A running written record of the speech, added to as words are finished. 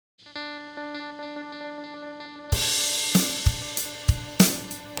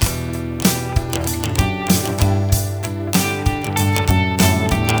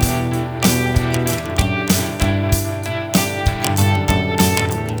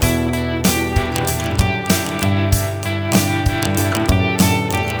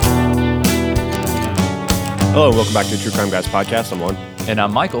Hello and welcome back to the True Crime Guys podcast. I'm Lon. And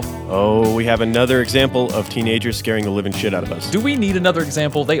I'm Michael. Oh, we have another example of teenagers scaring the living shit out of us. Do we need another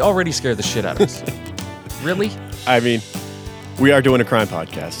example? They already scare the shit out of us. Really? I mean, we are doing a crime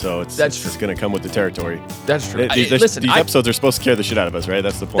podcast, so it's true. going to come with the territory. That's true. These episodes are supposed to scare the shit out of us, right?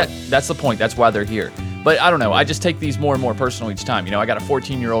 That's the point. That's the point. That's why they're here. But I don't know. I just take these more and more personal each time. You know, I got a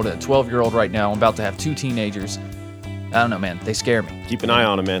 14-year-old and a 12-year-old right now. I'm about to have two teenagers. I don't know, man. They scare me. Keep an eye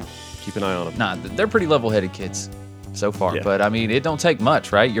on them, man. Keep an eye on them. Nah, they're pretty level-headed kids so far. Yeah. But, I mean, it don't take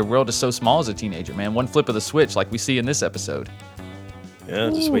much, right? Your world is so small as a teenager, man. One flip of the switch like we see in this episode. Yeah,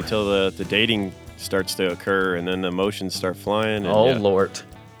 just wait till the dating starts to occur and then the emotions start flying. And, Lord.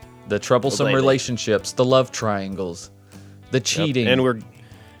 The troublesome relationships, the love triangles, the cheating. Yep. And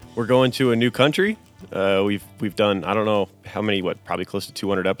we're going to a new country. We've done, I don't know how many, probably close to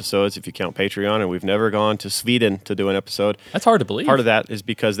 200 episodes if you count Patreon, and we've never gone to Sweden to do an episode. That's hard to believe. Part of that is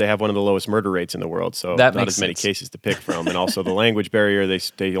because they have one of the lowest murder rates in the world, so that not as many cases to pick from. And also the language barrier,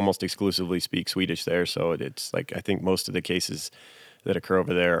 they almost exclusively speak Swedish there, so it's like I think most of the cases that occur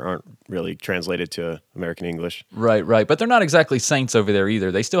over there aren't really translated to American English. Right. But they're not exactly saints over there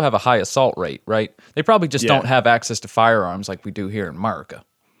either. They still have a high assault rate, right? They probably just don't have access to firearms like we do here in America.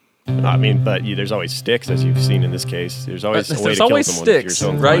 I mean, but there's always sticks, as you've seen in this case. There's always a way to kill someone sticks, if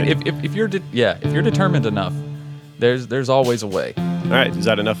you're so right? inclined. If you're determined enough, there's always a way. All right, is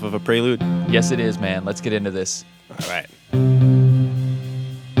that enough of a prelude? Yes, it is, man. Let's get into this. All right.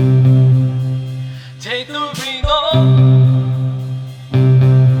 Take the ring off.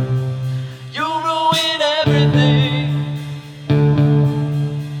 You ruin everything.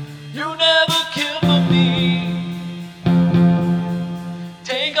 You never care for me.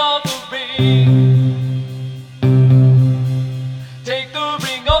 Take off the ring. Take the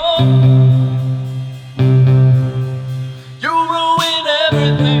ring off. You ruin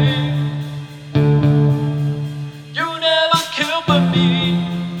everything. You never care for me.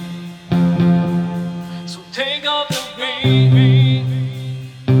 So take off the ring.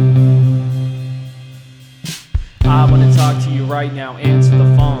 I wanna talk to you right now, answer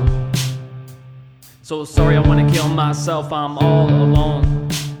the phone. So sorry, I wanna kill myself, I'm all alone.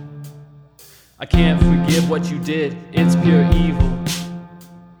 I can't forgive what you did, it's pure evil.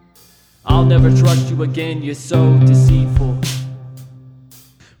 I'll never trust you again, you're so deceitful.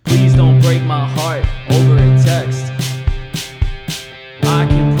 Please don't break my heart over a text. I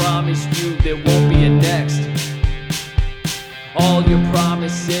can promise you there won't be a next. All your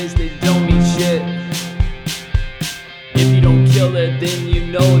promises, they don't mean shit. If you don't kill her, then you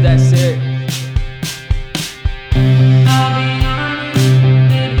know that's it. I'll be honest,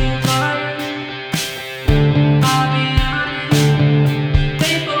 they both liars. I'll be honest,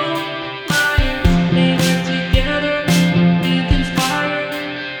 they both liars. They were together and conspired.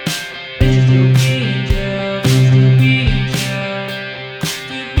 They should still be in jail, still be in jail.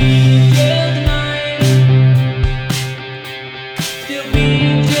 Still be in jail tonight. Still be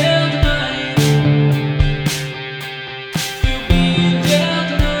in jail tonight. Still be in jail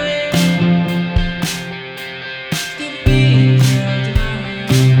tonight. Still be in jail tonight.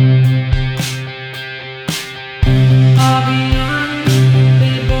 I'll be honest,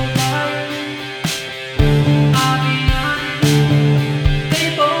 they both liars. I'll be honest, they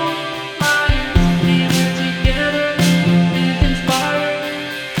both liars. They were together and conspired.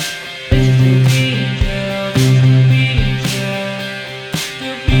 They should still be in jail, still be in jail.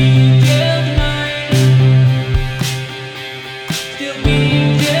 Still be in jail tonight. Still be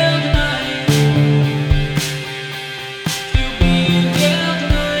in jail tonight. Still be in jail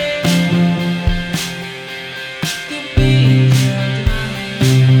tonight. Still be in jail tonight.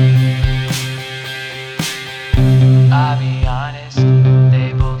 I'll be honest,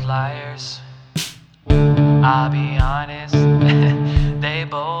 they both liars. I'll be honest, they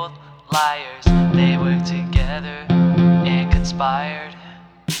both liars. They worked together and conspired.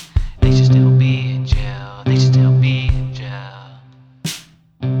 They should still be in jail. They should still be in jail.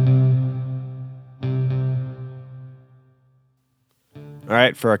 All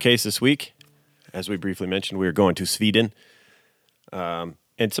right, for our case this week, as we briefly mentioned, we are going to Sweden. And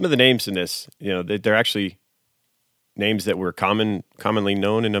some of the names in this, they're actually names that were commonly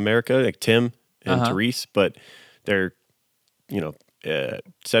known in America, like Tim and Therese, but they're,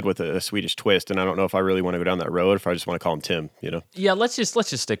 said with a Swedish twist. And I don't know if I really want to go down that road, if I just want to call him Tim, Yeah, let's just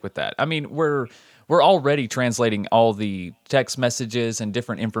stick with that. I mean, we're already translating all the text messages and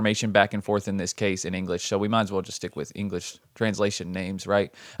different information back and forth in this case in English, so we might as well just stick with English translation names,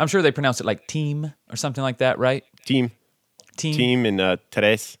 right? I'm sure they pronounce it like team or something like that, right? Team and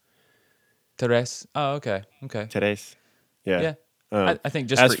Therese. Therese. Oh, okay. Therese. Yeah. I think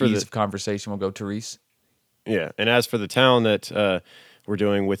just for ease of conversation, we'll go Therese. Yeah, and as for the town that we're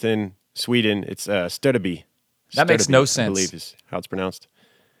doing within Sweden, it's Stödeby. That makes no I sense. believe is how it's pronounced.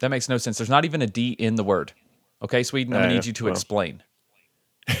 That makes no sense. There's not even a D in the word. Okay, Sweden, I'm going to need you to explain.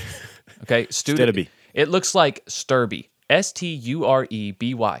 Okay, Stödeby. It looks like Sturby.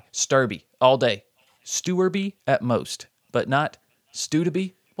 Stureby. Sturby. All day. Stewerby at most, but not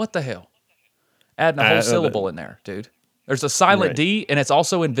Studeby. What the hell? Adding a whole syllable in there, dude. There's a silent Right. D, and it's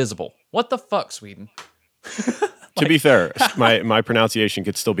also invisible. What the fuck, Sweden? To be fair, my pronunciation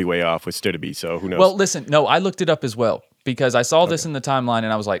could still be way off with Stödeby, so who knows? Well, listen, no, I looked it up as well because I saw this in the timeline,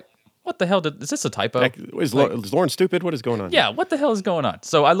 and I was like, what the hell? Is this a typo? Is Lauren stupid? What is going on? Yeah, what the hell is going on?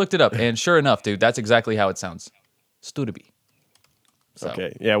 So I looked it up, and sure enough, dude, that's exactly how it sounds. Studeby. So.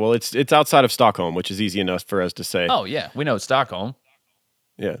 Okay. Yeah, well, it's outside of Stockholm, which is easy enough for us to say. Oh, yeah, we know it's Stockholm.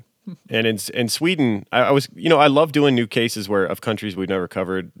 Yeah. And in Sweden, I was, I love doing new cases of countries we've never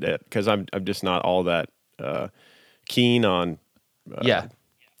covered because I'm just not all that keen on. Yeah,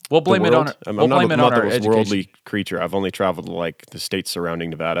 we'll blame it on. I'm We'll not blame it on our a education. worldly creature. I've only traveled to like the states surrounding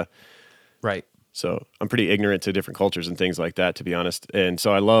Nevada, Right. so I'm pretty ignorant to different cultures and things like that, to be honest. And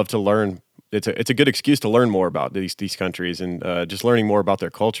so I love to learn. It's a good excuse to learn more about these countries and just learning more about their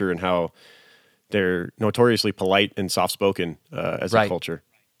culture and how they're notoriously polite and soft spoken as a culture.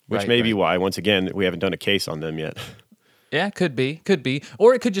 Which may be why, once again, we haven't done a case on them yet. Yeah, could be,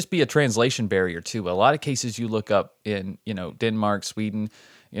 or it could just be a translation barrier too. A lot of cases you look up in, Denmark, Sweden,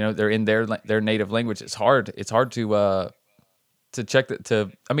 they're in their native language. It's hard to check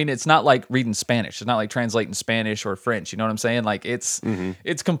that. I mean, it's not like reading Spanish. It's not like translating Spanish or French. You know what I'm saying? Like it's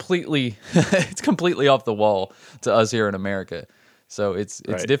completely it's completely off the wall to us here in America. So it's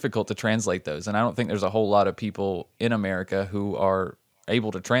difficult to translate those, and I don't think there's a whole lot of people in America who are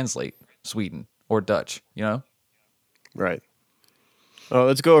able to translate Sweden or Dutch, Right.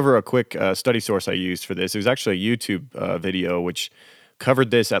 Let's go over a quick study source I used for this. It was actually a YouTube video which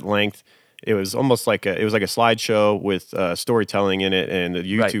covered this at length. It was almost like a slideshow with storytelling in it, and the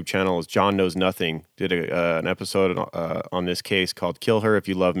YouTube channel is John Knows Nothing. Did an episode on this case called "Kill Her If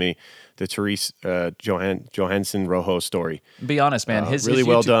You Love Me," the Therese Johansson Rojo story. Be honest, man. His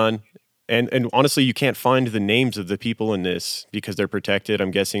well done. And honestly, you can't find the names of the people in this because they're protected.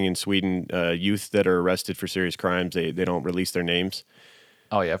 I'm guessing in Sweden, youth that are arrested for serious crimes, they don't release their names.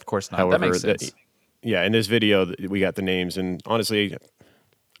 Oh, yeah, of course not. However, that makes sense. In this video, we got the names. And honestly,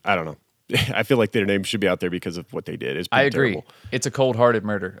 I don't know. I feel like their names should be out there because of what they did. It's I agree. Terrible. It's a cold-hearted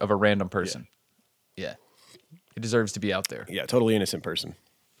murder of a random person. Yeah. It deserves to be out there. Yeah, totally innocent person.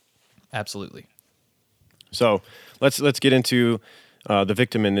 Absolutely. So let's get into... the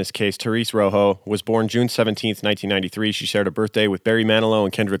victim in this case, Therese Rojo, was born June 17th, 1993. She shared a birthday with Barry Manilow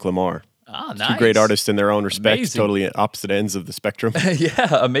and Kendrick Lamar. Ah, nice. Two great artists in their own respect, Amazing. totally at opposite ends of the spectrum.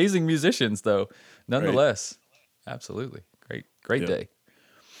 Yeah, amazing musicians, though, nonetheless. Right. Absolutely. Great day.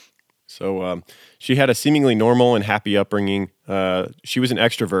 So she had a seemingly normal and happy upbringing. She was an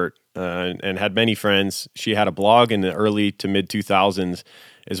extrovert and had many friends. She had a blog in the early to mid 2000s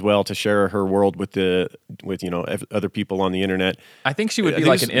as well to share her world with other people on the internet. I think she would be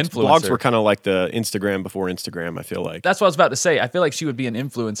like an influencer. Blogs were kind of like the Instagram before Instagram, I feel like. That's what I was about to say. I feel like she would be an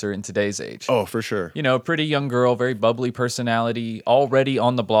influencer in today's age. Oh, for sure. Pretty young girl, very bubbly personality, already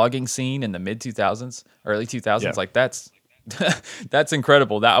on the blogging scene in the mid 2000s, early 2000s. Yeah. Like that's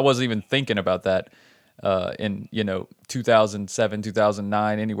incredible. That I wasn't even thinking about that in 2007,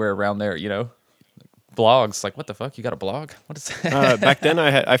 2009, anywhere around there. Blogs, like what the fuck? You got a blog? What is that? Back then,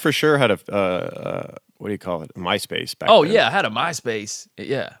 I for sure had a what do you call it? A MySpace. Back then. Yeah, I had a MySpace.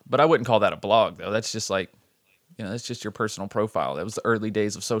 Yeah, but I wouldn't call that a blog though. That's just like, that's just your personal profile. That was the early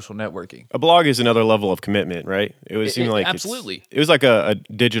days of social networking. A blog is another level of commitment, right? It seemed like absolutely. It was like a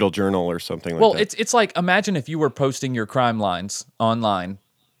digital journal or something like that. Well, it's like imagine if you were posting your crime lines online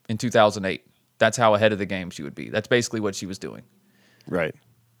in 2008. That's how ahead of the game she would be. That's basically what she was doing. Right.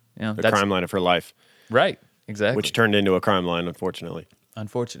 The crime line of her life. Right, exactly. Which turned into a crime line, unfortunately.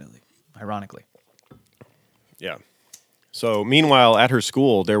 Ironically. Yeah. So, meanwhile, at her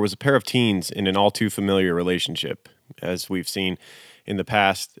school, there was a pair of teens in an all too familiar relationship, as we've seen in the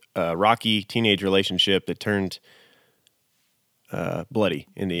past. A rocky teenage relationship that turned bloody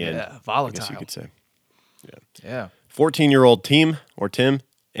in the end. Yeah, volatile. I guess you could say. Yeah. 14-year-old Tim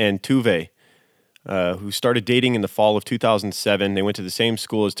and Tuve, who started dating in the fall of 2007. They went to the same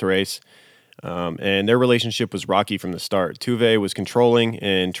school as Therese. And their relationship was rocky from the start. Tuve was controlling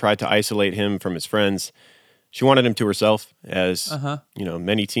and tried to isolate him from his friends. She wanted him to herself, as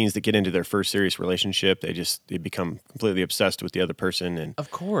many teens that get into their first serious relationship, they become completely obsessed with the other person, and of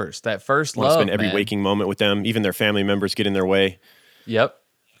course, that first want love. To spend every waking moment with them. Even their family members get in their way. Yep,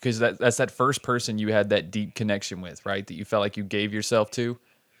 because that's that first person you had that deep connection with, right? That you felt like you gave yourself to.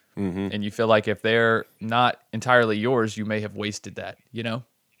 And you feel like if they're not entirely yours, you may have wasted that, you know?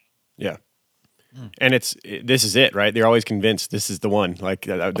 Yeah. And this is it, right? They're always convinced this is the one. Like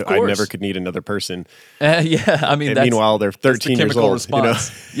I course. never could need another person. Yeah, I mean, And meanwhile, they're 13 years chemical old.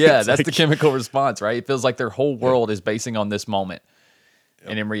 response. You know? Yeah, that's the chemical response, right? It feels like their whole world is basing on this moment.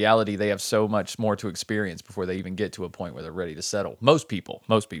 And in reality, they have so much more to experience before they even get to a point where they're ready to settle. Most people.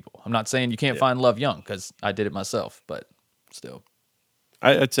 I'm not saying you can't find love young, because I did it myself, but still.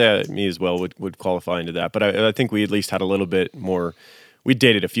 I'd say me as well would qualify into that. But I think we at least had a little bit more. We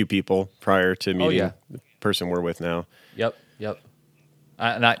dated a few people prior to meeting the person we're with now. Yep.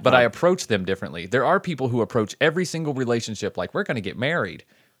 But I approach them differently. There are people who approach every single relationship like, we're going to get married.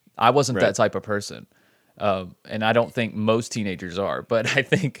 I wasn't that type of person. And I don't think most teenagers are. But I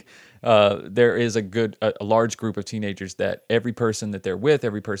think there is a large group of teenagers that every person that they're with,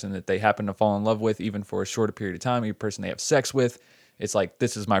 every person that they happen to fall in love with, even for a shorter period of time, every person they have sex with, it's like,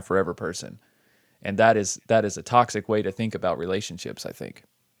 this is my forever person. And that is a toxic way to think about relationships, I think.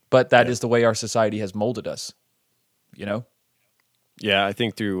 But that is the way our society has molded us, you know? Yeah, I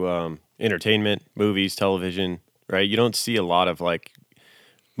think through entertainment, movies, television, right? You don't see a lot of like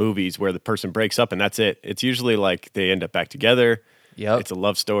movies where the person breaks up and that's it. It's usually like they end up back together. Yep. It's a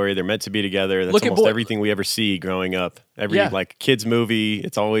love story. They're meant to be together. That's Look at almost everything we ever see growing up. Every like kids movie,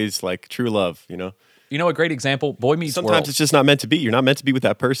 it's always like true love, you know? You know, a great example, Boy Meets World. Sometimes it's just not meant to be. You're not meant to be with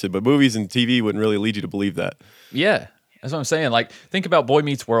that person, but movies and TV wouldn't really lead you to believe that. Yeah, that's what I'm saying. Like, think about Boy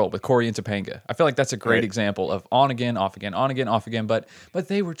Meets World with Corey and Topanga. I feel like that's a great example of on again, off again, on again, off again. But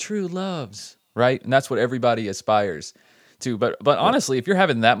they were true loves, right? And that's what everybody aspires to. But honestly, if you're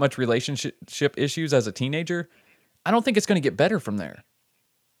having that much relationship issues as a teenager, I don't think it's going to get better from there.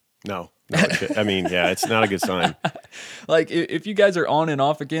 No, I mean, yeah, it's not a good sign. Like, if you guys are on and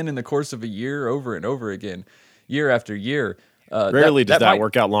off again in the course of a year, over and over again, year after year, rarely does that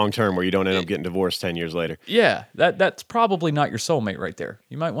work out long term where you don't end up getting divorced 10 years later. Yeah, that's probably not your soulmate right there.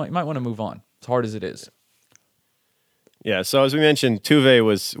 You might want to move on, as hard as it is. Yeah, so as we mentioned, Tuve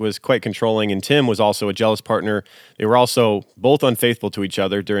was quite controlling, and Tim was also a jealous partner. They were also both unfaithful to each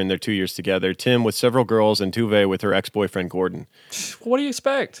other during their 2 years together. Tim with several girls, and Tuve with her ex-boyfriend Gordon. What do you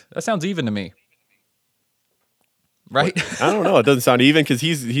expect? That sounds even to me. Right? I don't know. It doesn't sound even because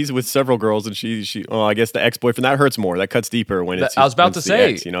he's with several girls, and she. Oh, I guess the ex-boyfriend, that hurts more. That cuts deeper when it's. I was about to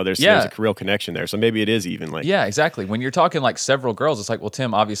say, ex, there's a real connection there. So maybe it is even like. Yeah, exactly. When you're talking like several girls, it's like, well,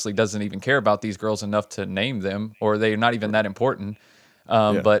 Tim obviously doesn't even care about these girls enough to name them, or they're not even that important.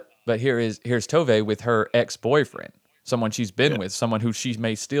 But here's Tove with her ex-boyfriend, someone she's been with, someone who she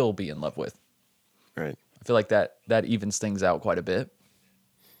may still be in love with. Right. I feel like that evens things out quite a bit.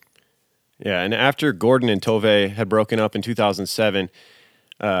 Yeah, and after Gordon and Tove had broken up in 2007,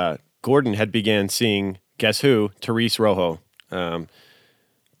 Gordon had began seeing, guess who? Therese Rojo.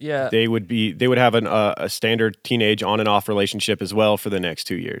 They would have a standard teenage on and off relationship as well for the next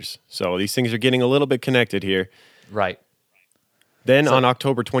 2 years. So these things are getting a little bit connected here. Right. Then on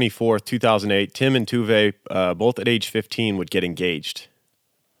October 24th, 2008, Tim and Tuve, both at age 15, would get engaged.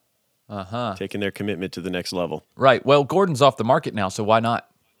 Taking their commitment to the next level. Right. Well, Gordon's off the market now, so why not?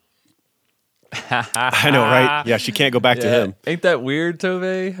 I know, right? Yeah, she can't go back to him. Ain't that weird,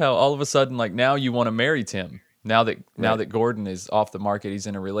 Tove? How all of a sudden, like, now you want to marry Tim. Now that Gordon is off the market, he's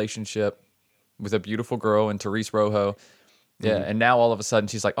in a relationship with a beautiful girl and Therese Rojo. Yeah, and now all of a sudden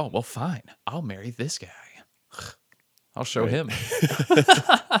she's like, oh, well, fine. I'll marry this guy. I'll show him.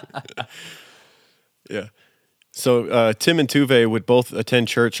 Yeah. So Tim and Tuve would both attend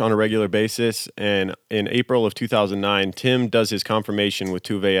church on a regular basis, and in April of 2009, Tim does his confirmation with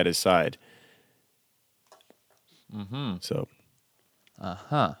Tuve at his side. So.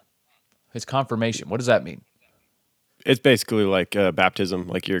 His confirmation. What does that mean? It's basically like baptism,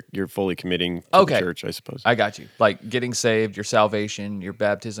 like you're fully committing to the church, I suppose. I got you. Like getting saved, your salvation, your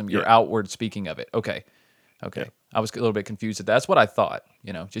baptism, your outward speaking of it. Okay. Yeah. I was a little bit confused at that. That's what I thought,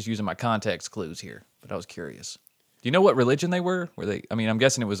 just using my context clues here, but I was curious. Do you know what religion they were? I'm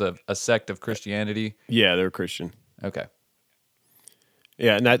guessing it was a sect of Christianity. Yeah, they were Christian. Okay.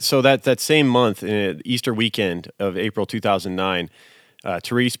 Yeah, and that same month, Easter weekend of April 2009,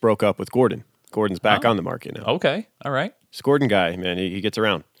 Therese broke up with Gordon. Gordon's back on the market now. Okay, all right. This Gordon guy, man, he gets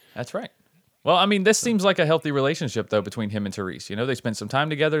around. That's right. Well, this seems like a healthy relationship, though, between him and Therese. They spent some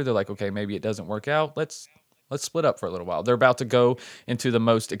time together. They're like, okay, maybe it doesn't work out. Let's split up for a little while. They're about to go into the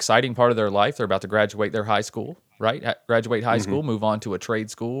most exciting part of their life. They're about to graduate their high school, right? Graduate high school, move on to a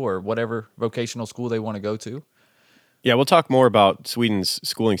trade school or whatever vocational school they want to go to. Yeah, we'll talk more about Sweden's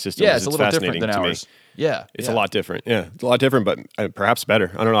schooling system. Yeah, it's a little different than ours. Yeah. It's a lot different. Yeah, it's a lot different, but perhaps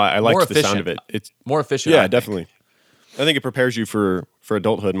better. I don't know. I More liked the sound efficient. of it. It's More efficient. I yeah, think. definitely. I think it prepares you for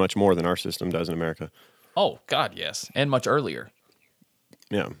adulthood much more than our system does in America. Oh, God, yes. And much earlier.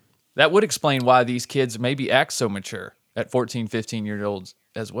 Yeah, That would explain why these kids maybe act so mature at 14, 15-year-olds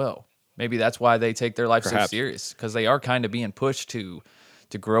as well. Maybe that's why they take their life so Perhaps. serious, because they are kind of being pushed to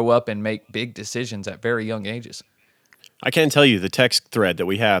grow up and make big decisions at very young ages. I can tell you the text thread that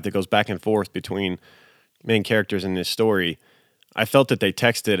we have that goes back and forth between main characters in this story. I felt that they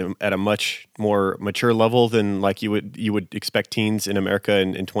texted at a much more mature level than like you would expect teens in America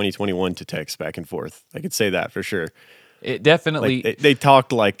in 2021 to text back and forth. I could say that for sure. It definitely... Like they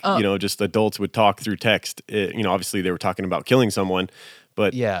talked like just adults would talk through text. Obviously they were talking about killing someone,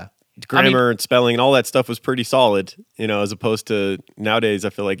 but yeah. grammar and spelling and all that stuff was pretty solid. As opposed to nowadays, I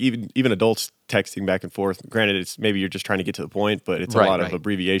feel like even adults texting back and forth. Granted, it's maybe you're just trying to get to the point, but it's a lot of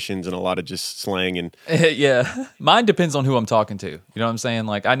abbreviations and a lot of just slang and yeah. Mine depends on who I'm talking to. You know what I'm saying?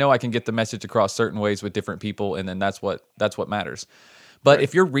 Like I know I can get the message across certain ways with different people, and then that's what matters. But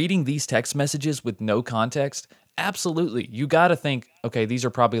if you're reading these text messages with no context, absolutely, you got to think, okay, these are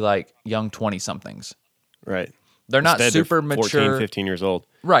probably like young 20-somethings. right. They're not Instead, super they're mature. 14, 15 years old.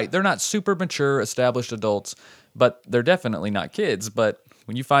 Right. They're not super mature, established adults, but they're definitely not kids. But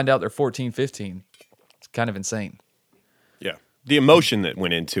when you find out they're 14, 15, it's kind of insane. Yeah. The emotion that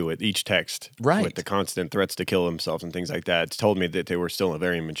went into it, each text, Right. with the constant threats to kill themselves and things like that, it's told me that they were still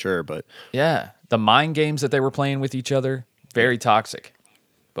very immature, but Yeah. The mind games that they were playing with each other, very toxic.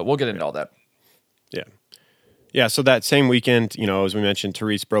 But we'll get into all that. yeah. Yeah, so that same weekend, as we mentioned,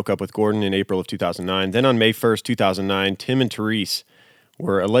 Therese broke up with Gordon in April of 2009. Then on May 1st, 2009, Tim and Therese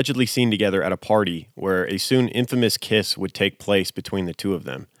were allegedly seen together at a party where a soon infamous kiss would take place between the two of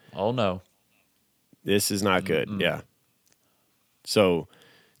them. Oh, no. This is not good. Yeah. So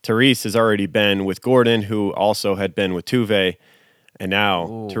Therese has already been with Gordon, who also had been with Tuve, and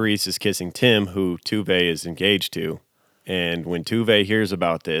now Therese is kissing Tim, who Tuve is engaged to. And when Tuve hears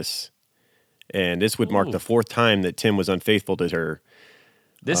about this, and this would mark the fourth time that Tim was unfaithful to her.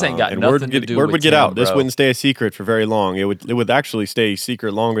 This ain't got And nothing to do with word would get Tim, out. This bro. wouldn't stay a secret for very long. It would actually stay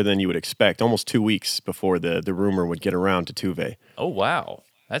secret longer than you would expect, almost 2 weeks before the rumor would get around to Tuve. Oh, wow.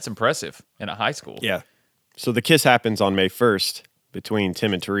 That's impressive in a high school. Yeah. So the kiss happens on May 1st between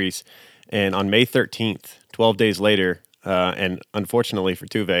Tim and Therese. And on May 13th, 12 days later, and unfortunately for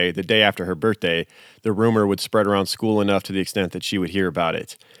Tuve, the day after her birthday, the rumor would spread around school enough to the extent that she would hear about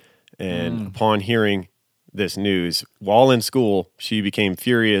it. And upon hearing this news, while in school, she became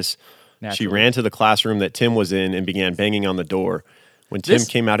furious. Naturally. She ran to the classroom that Tim was in and began banging on the door. When Tim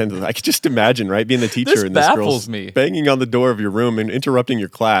came out I could just imagine, right, being the teacher This and this baffles girl's me. banging on the door of your room and interrupting your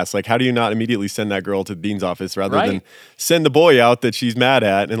class. Like, how do you not immediately send that girl to the dean's office rather than send the boy out that she's mad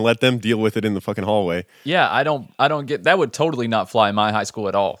at and let them deal with it in the fucking hallway? Yeah, I don't get that. Would totally not fly in my high school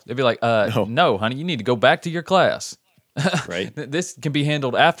at all. They'd be like, no, honey, you need to go back to your class. Right? This can be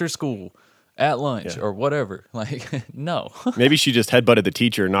handled after school, at lunch, or whatever. Like, no. Maybe she just headbutted the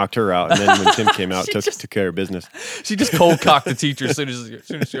teacher, knocked her out, and then when Tim came out, took care of business. She just cold cocked the teacher as soon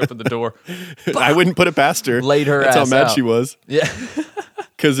as she opened the door. I wouldn't put it past her. Laid her That's ass how mad out. she was. Yeah.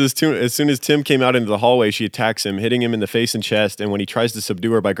 Because as soon as Tim came out into the hallway, she attacks him, hitting him in the face and chest. And when he tries to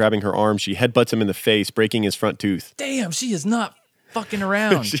subdue her by grabbing her arm, she headbutts him in the face, breaking his front tooth. Damn, she is not fucking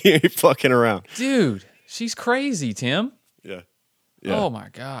around. She ain't fucking around. Dude, she's crazy, Tim. Yeah. Oh my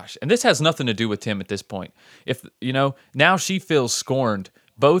gosh. And this has nothing to do with Tim at this point. If, now she feels scorned.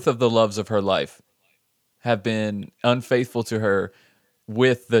 Both of the loves of her life have been unfaithful to her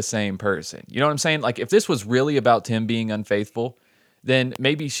with the same person. You know what I'm saying? Like, if this was really about Tim being unfaithful, then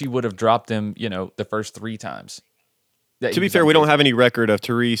maybe she would have dropped him, the first 3 times. To be fair, we don't have any record of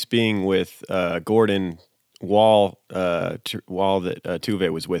Therese being with Gordon while Tuve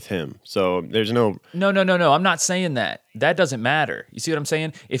was with him. So there's no... No. I'm not saying that. That doesn't matter. You see what I'm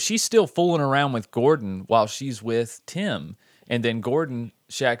saying? If she's still fooling around with Gordon while she's with Tim, and then Gordon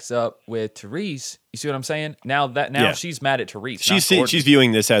shacks up with Therese, you see what I'm saying? Now she's mad at Therese. She's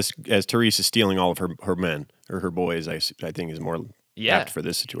viewing this as Therese is stealing all of her men or her boys. I think is more apt for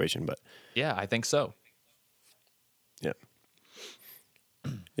this situation. But yeah, I think so. Yeah.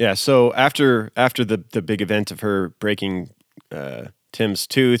 Yeah, so after the big event of her breaking Tim's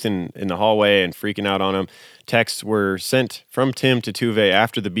tooth in the hallway and freaking out on him, texts were sent from Tim to Tuve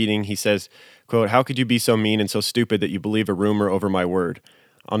after the beating. He says, quote, "How could you be so mean and so stupid that you believe a rumor over my word?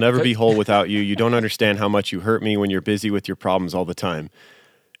 I'll never be whole without you. You don't understand how much you hurt me when you're busy with your problems all the time."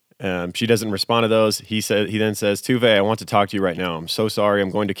 She doesn't respond to those. He then says, Tuve, I want to talk to you right now. I'm so sorry. I'm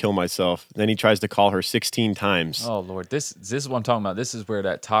going to kill myself. Then he tries to call her 16 times. Oh Lord, this is what I'm talking about. This is where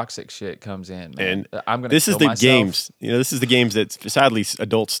that toxic shit comes in, man. And I'm gonna. This is kill the myself. games. This is the games that sadly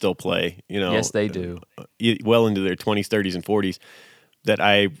adults still play. Yes, they do. Well into their 20s, 30s, and 40s. That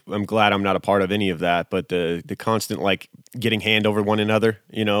I'm glad I'm not a part of any of that. But the constant like getting hand over one another.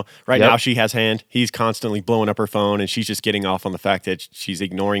 Right Yep. now she has hand. He's constantly blowing up her phone, and she's just getting off on the fact that she's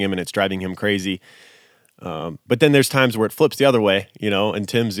ignoring him, and it's driving him crazy. But then there's times where it flips the other way, and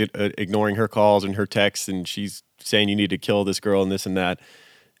Tim's ignoring her calls and her texts, and she's saying you need to kill this girl and this and that,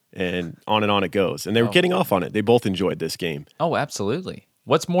 and on it goes. And they were getting off on it. They both enjoyed this game. Oh, absolutely.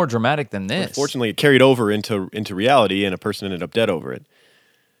 What's more dramatic than this? Unfortunately, it carried over into reality, and a person ended up dead over it.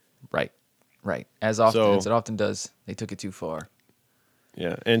 Right. As it often does, they took it too far.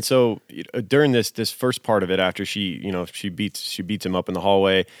 Yeah, and so during this first part of it, after she beats him up in the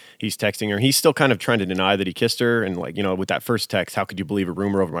hallway, he's texting her. He's still kind of trying to deny that he kissed her, and with that first text, how could you believe a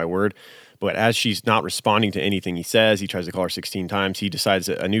rumor over my word? But as she's not responding to anything he says, he tries to call her 16 times. He decides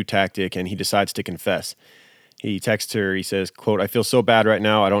a new tactic, and he decides to confess. He texts her. He says, quote, I feel so bad right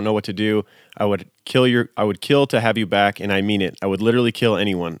now. I don't know what to do. I would kill to have you back, and I mean it. I would literally kill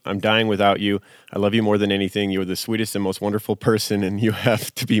anyone. I'm dying without you. I love you more than anything. You're the sweetest and most wonderful person, and you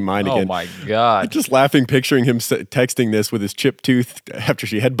have to be mine again. Oh, my God. Just laughing, picturing him texting this with his chipped tooth after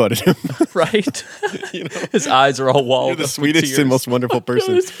she headbutted him. Right? His eyes are all walled You're up the with sweetest tears. and most wonderful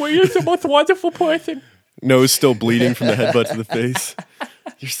person. The sweetest and most wonderful person. Nose still bleeding from the headbutt to the face.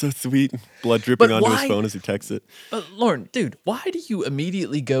 You're so sweet. Blood dripping But onto why- his phone as he texts it. Lauren, dude, why do you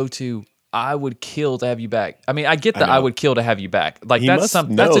immediately go to I would kill to have you back? I mean, I get that know. I would kill to have you back. Like He that's must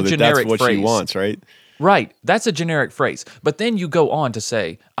know that's a that generic that's what phrase. she wants, right? Right. That's a generic phrase. But then you go on to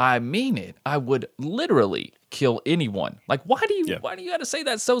say, I mean it. I would literally kill anyone. Like why do you got to say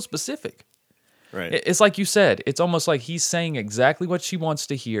that so specific? Right. It's like you said, it's almost like he's saying exactly what she wants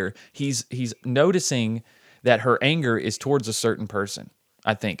to hear. He's noticing that her anger is towards a certain person,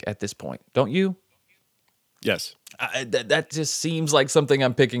 I think, at this point. Don't you? Yes. That just seems like something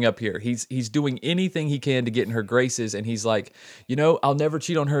I'm picking up here. He's doing anything he can to get in her graces, and he's like, I'll never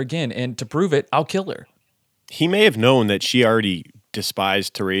cheat on her again, and to prove it, I'll kill her. He may have known that she already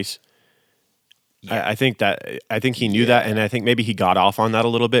despised Therese. Yeah. I think he knew that, and I think maybe he got off on that a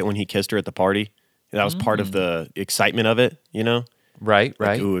little bit when he kissed her at the party. That was part of the excitement of it, Right.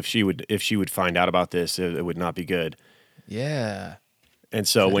 Like, ooh, if she would find out about this, it would not be good. Yeah. And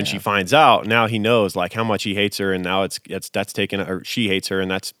so when she finds out, now he knows like how much he hates her, and now that's taken, or she hates her,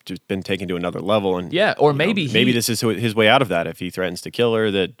 and that's just been taken to another level. And yeah, or maybe maybe this is his way out of that. If he threatens to kill her,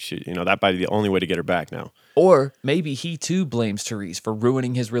 that that might be the only way to get her back now. Or maybe he too blames Therese for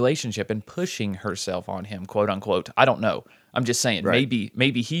ruining his relationship and pushing herself on him, quote unquote. I don't know. I'm just saying, Right.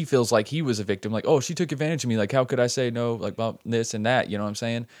 maybe he feels like he was a victim. Like, oh, she took advantage of me. Like, how could I say no? Like, about this and that. You know what I'm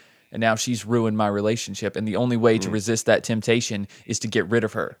saying? And now she's ruined my relationship. And the only way to resist that temptation is to get rid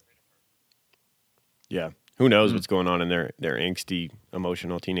of her. Yeah. Who knows what's going on in their angsty,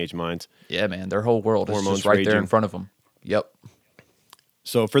 emotional teenage minds. Yeah, man. Their whole world is Hormones just right there in raging. front of them. Yep.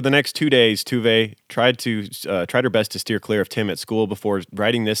 So for the next 2 days, Tuve tried her best to steer clear of Tim at school before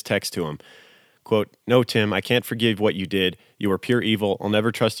writing this text to him. Quote, no, Tim, I can't forgive what you did. You are pure evil. I'll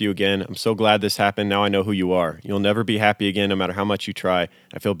never trust you again. I'm so glad this happened. Now I know who you are. You'll never be happy again, no matter how much you try.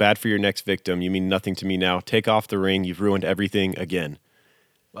 I feel bad for your next victim. You mean nothing to me now. Take off the ring. You've ruined everything again.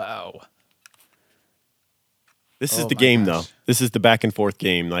 Wow. This is Oh the my game, gosh. though. This is the back and forth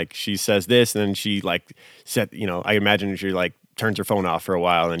game. Like, she says this, and then she, like, I imagine she, like, turns her phone off for a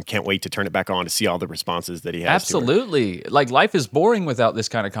while and can't wait to turn it back on to see all the responses that he has. Absolutely. Like, life is boring without this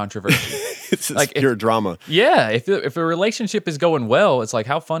kind of controversy. It's Like, pure drama. Yeah, if a relationship is going well, it's like,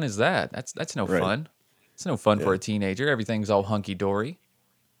 how fun is that? That's no Right. fun. It's no fun for a teenager. Everything's all hunky dory.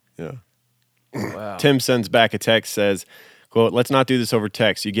 Yeah. Wow. Tim sends back a text, says, quote, let's not do this over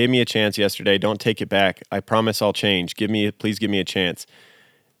text. You gave me a chance yesterday. Don't take it back. I promise I'll change. Please give me a chance.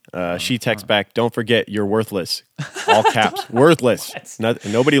 She texts back, don't forget, you're worthless. All caps, worthless.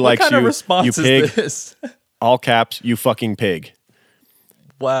 Nobody What likes kind you. of response You is pig. this? All caps, you fucking pig.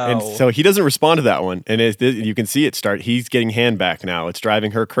 Wow. And so he doesn't respond to that one. And you can see it start. He's getting hand back now. It's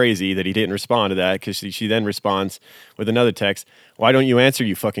driving her crazy that he didn't respond to that, because she then responds with another text. Why don't you answer,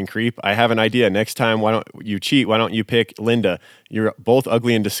 you fucking creep? I have an idea. Next time, why don't you cheat? Why don't you pick Linda? You're both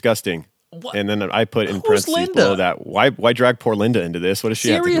ugly and disgusting. What? And then I put in Who's parentheses Linda? below that, why drag poor Linda into this? What does she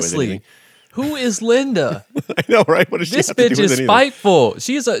have to do with Seriously. anything? Who is Linda? I know, right? What does she This have to do bitch with is anything? spiteful.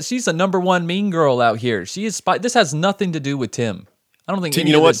 She's a number one mean girl out here. She is this has nothing to do with Tim. I don't think Tim, any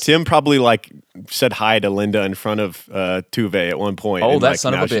you know of what? this- Tim probably like said hi to Linda in front of Tuve at one point. Oh, and, that like,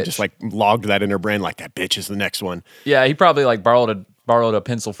 son of now a she bitch. just like logged that in her brain, like that bitch is the next one. Yeah, he probably like borrowed a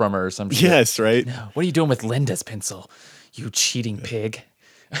pencil from her or some shit. Yes, right. What are you doing with Linda's pencil? You cheating pig.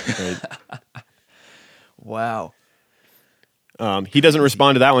 Right. Wow. He doesn't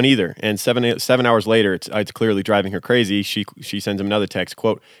respond to that one either. And 7 hours later, it's clearly driving her crazy. She sends him another text,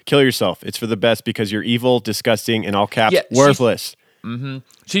 quote, "Kill yourself. It's for the best because you're evil, disgusting, and all caps, Yeah, worthless."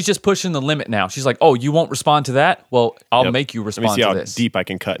 She's just pushing the limit now. She's like, "Oh, you won't respond to that? Well, I'll Yep. make you Let me respond see to how this." deep I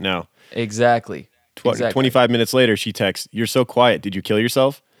can cut now. Exactly. Exactly. 25 minutes later, she texts, "You're so quiet. Did you kill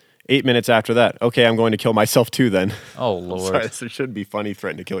yourself?" 8 minutes after that, "Okay, I'm going to kill myself too then." Oh I'm Lord. sorry, this shouldn't be funny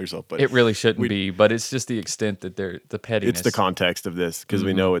threatening to kill yourself, but It really shouldn't be, but it's just the extent that they're the pettiness. it's the context of this because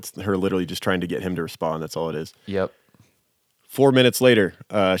we know it's her literally just trying to get him to respond. That's all it is. Yep. 4 minutes later,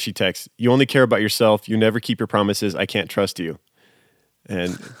 she texts, "You only care about yourself. You never keep your promises. I can't trust you."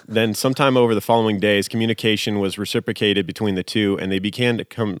 And then sometime over the following days, communication was reciprocated between the two, and they began to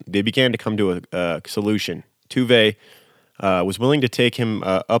come to a solution. Tuve was willing to take him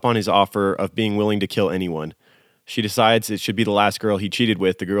up on his offer of being willing to kill anyone. She decides it should be the last girl he cheated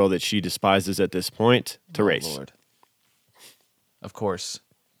with, the girl that she despises at this point, Therese. Lord. Of course.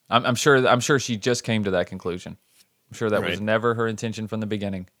 I'm sure she just came to that conclusion. I'm sure that was Right. never her intention from the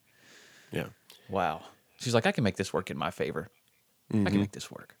beginning. Yeah. Wow. She's like, I can make this work in my favor. I can make this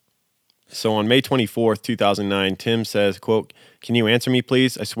work. So on May 24th, 2009, Tim says, quote, "Can you answer me,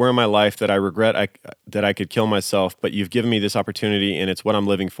 please? I swear on my life that I regret that I could kill myself, but you've given me this opportunity, and it's what I'm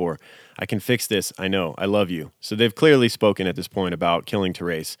living for. I can fix this. I know. I love you." So they've clearly spoken at this point about killing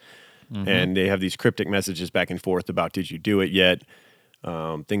Therese. And they have these cryptic messages back and forth about, did you do it yet?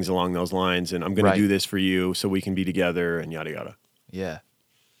 Things along those lines. And I'm going Right. to do this for you so we can be together and yada, yada. Yeah.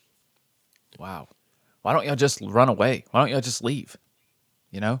 Wow. Why don't y'all just run away? Why don't y'all just leave?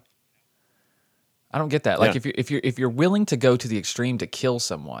 You know? I don't get that. Like Yeah. if you're willing to go to the extreme to kill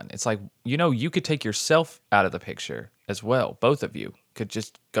someone, it's like, you could take yourself out of the picture as well. Both of you could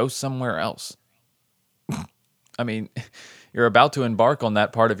just go somewhere else. I mean, you're about to embark on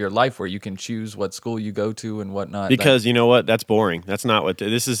that part of your life where you can choose what school you go to and whatnot. Because you know what? That's boring. That's not what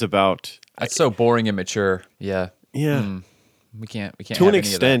this is about. That's so boring and mature. Yeah. Yeah. We can't To have an any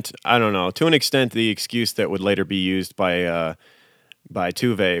extent, I don't know. To an extent, the excuse that would later be used by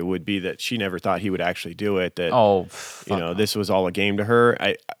Tuve would be that she never thought he would actually do it. That of that. this was all a game to her.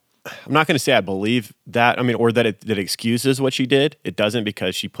 I'm not going to say I believe that. I mean, or that it excuses what she did. It doesn't,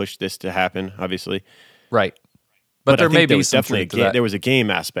 because she pushed this to happen, obviously. Right. But I there think may be was some definitely truth to that. there was a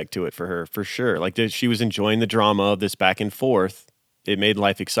game aspect to it for her, for sure. Like she was enjoying the drama of this back and forth. It made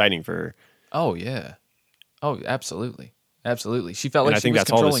life exciting for her. Oh yeah. Oh, absolutely. Absolutely. She felt And like I she think was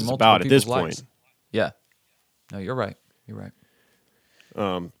that's all this controlling is multiple about at this people's lives. point. Yeah. No, you're right. You're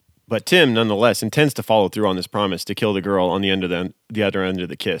right. But Tim, nonetheless, intends to follow through on this promise to kill the girl on the other end of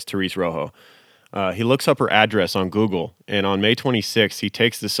the kiss, Therese Rojo. He looks up her address on Google, and on May 26th, he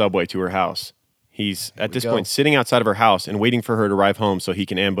takes the subway to her house. He's, at this point, sitting outside of her house and waiting for her to arrive home so he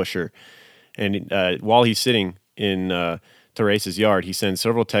can ambush her. And while he's sitting in Therese's yard, he sends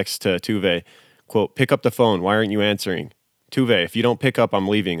several texts to Tuve, quote, "Pick up the phone. Why aren't you answering? Tuve, if you don't pick up, I'm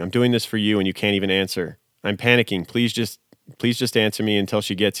leaving. I'm doing this for you, and you can't even answer. I'm panicking. Please just answer me until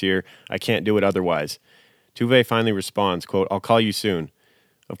she gets here. I can't do it otherwise." Tuve finally responds, quote, "I'll call you soon."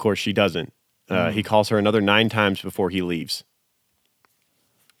 Of course, she doesn't. He calls her another 9 times before he leaves.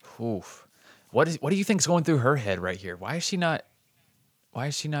 Oof. What do you think's going through her head right here? Why is she not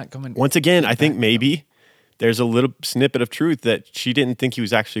coming? Once again, I think maybe there's a little snippet of truth that she didn't think he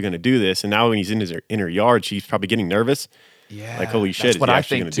was actually going to do this, and now when he's in her yard, she's probably getting nervous. Yeah. Like, holy shit, is he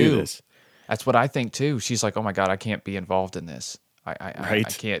actually going to do this? That's what I think too. She's like, "Oh my god, I can't be involved in this. I Right?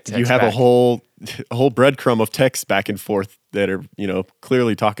 can't text You have back." a whole breadcrumb of texts back and forth that are,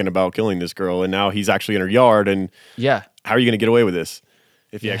 clearly talking about killing this girl, and now he's actually in her yard, and Yeah. how are you going to get away with this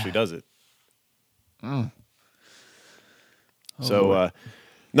if he actually does it? So,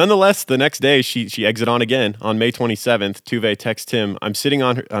 nonetheless, the next day she exit on again. On May 27th, Tuve texts him, I'm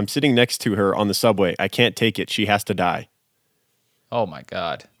sitting next to her on the subway. I can't take it. She has to die." Oh my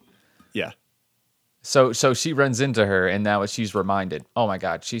god. Yeah. So she runs into her, and now she's reminded, "Oh my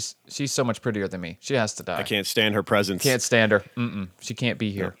god, she's so much prettier than me. She has to die. I can't stand her presence. Can't stand her. She can't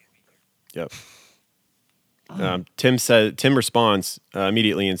be here." Yep. Tim responds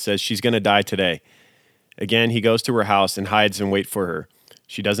immediately and says she's going to die today. Again, he goes to her house and hides and waits for her.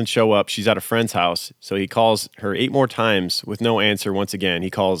 She doesn't show up. She's at a friend's house, so he calls her 8 more times with no answer. Once again, he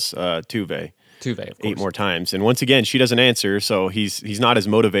calls Tuve. Tuve, of course. 8 more times, and once again she doesn't answer. So he's not as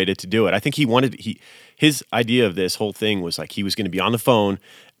motivated to do it. I think his idea of this whole thing was like he was going to be on the phone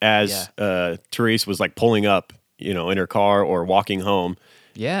as Therese was like pulling up, in her car or walking home.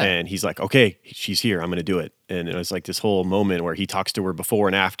 Yeah. And he's like, okay, she's here. I'm going to do it. And it was like this whole moment where he talks to her before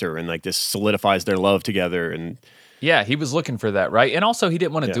and after, and like this solidifies their love together. And yeah, he was looking for that, right? And also, he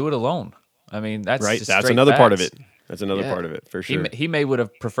didn't want to do it alone. I mean, that's right. just That's straight another part of facts. it. That's another part of it for sure. He may would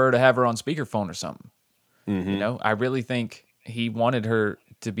have preferred to have her on speakerphone or something. Mm-hmm. I really think he wanted her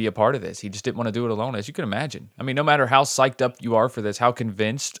to be a part of this. He just didn't want to do it alone, as you can imagine. I mean, no matter how psyched up you are for this, how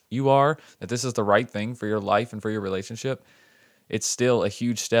convinced you are that this is the right thing for your life and for your relationship, it's still a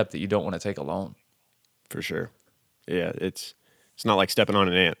huge step that you don't want to take alone. For sure. Yeah, it's not like stepping on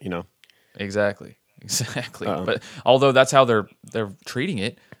an ant, Exactly. But although that's how they're treating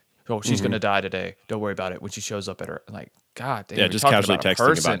it, oh, she's Mm-hmm. going to die today. Don't worry about it. When she shows up at her, like, God damn. Yeah, you're just talking casually about a texting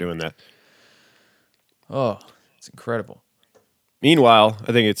person. about doing that. Oh, it's incredible. Meanwhile,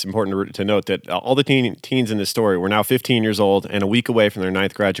 I think it's important to note that all the teens in this story were now 15 years old and a week away from their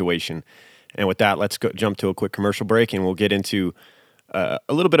 9th graduation. And with that, let's jump to a quick commercial break, and we'll get into a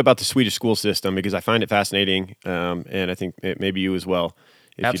little bit about the Swedish school system because I find it fascinating, and I think maybe you as well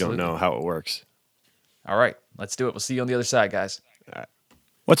if Absolutely. you don't know how it works. All right, let's do it. We'll see you on the other side, guys.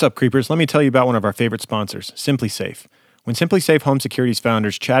 What's up, creepers? Let me tell you about one of our favorite sponsors, Simply Safe. When Simply Safe Home Security's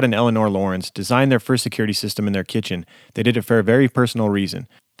founders, Chad and Eleanor Lawrence, designed their first security system in their kitchen, they did it for a very personal reason.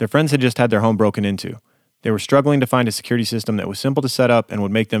 Their friends had just had their home broken into. They were struggling to find a security system that was simple to set up and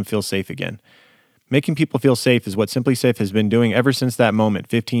would make them feel safe again. Making people feel safe is what Simply Safe has been doing ever since that moment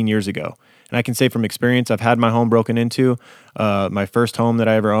 15 years ago. And I can say from experience, I've had my home broken into, my first home that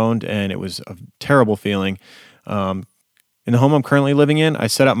I ever owned, and it was a terrible feeling. In the home I'm currently living in, I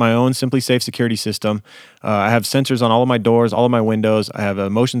set up my own Simply Safe security system. I have sensors on all of my doors, all of my windows. I have a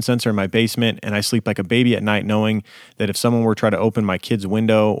motion sensor in my basement, and I sleep like a baby at night knowing that if someone were to try to open my kid's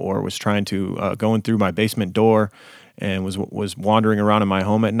window or was trying to go in through my basement door and was wandering around in my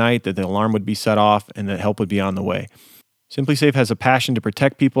home at night, that the alarm would be set off and that help would be on the way. Simply Safe has a passion to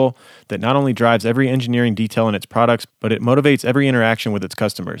protect people that not only drives every engineering detail in its products, but it motivates every interaction with its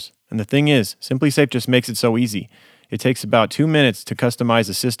customers. And the thing is, Simply Safe just makes it so easy. It takes about 2 minutes to customize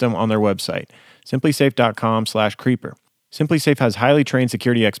a system on their website, simplysafe.com/creeper. Simply Safe has highly trained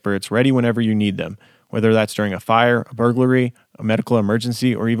security experts ready whenever you need them, whether that's during a fire, a burglary, a medical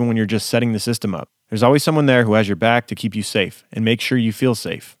emergency, or even when you're just setting the system up. There's always someone there who has your back to keep you safe and make sure you feel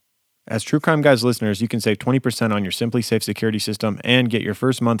safe. As True Crime Guys listeners, you can save 20% on your Simply Safe security system and get your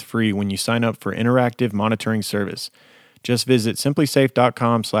first month free when you sign up for interactive monitoring service. Just visit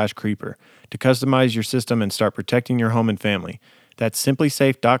simplysafe.com/creeper to customize your system and start protecting your home and family. That's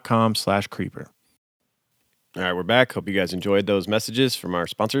simplysafe.com/creeper. All right, we're back. Hope you guys enjoyed those messages from our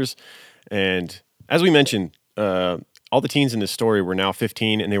sponsors. And as we mentioned, all the teens in this story were now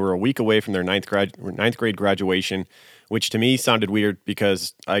 15, and they were a week away from their ninth grade graduation, which to me sounded weird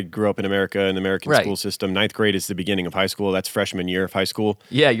because I grew up in America in the American Right. school system. 9th grade is the beginning of high school. That's freshman year of high school.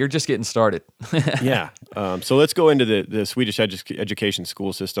 Yeah, you're just getting started. Yeah. So let's go into the Swedish education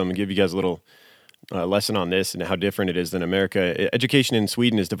school system and give you guys a little lesson on this and how different it is than America. Education in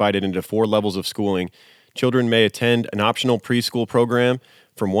Sweden is divided into 4 levels of schooling. Children may attend an optional preschool program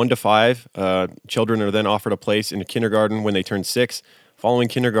from 1 to 5. Children are then offered a place in a kindergarten when they turn 6. Following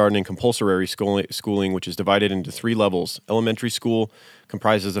kindergarten and compulsory schooling, which is divided into 3 levels. Elementary school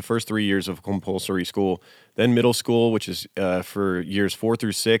comprises the first 3 years of compulsory school, then middle school, which is for years 4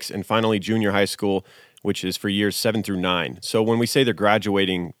 through 6, and finally junior high school, which is for years 7 through 9. So when we say they're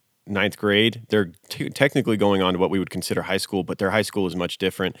graduating 9th grade, they're technically going on to what we would consider high school, but their high school is much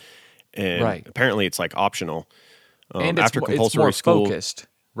different. And Right. apparently it's like optional. And After it's compulsory more school, focused,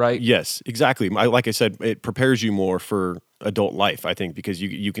 right? yes, exactly. Like I said, it prepares you more for adult life, I think, because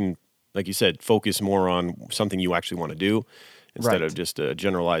you can, like you said, focus more on something you actually want to do instead Right. of just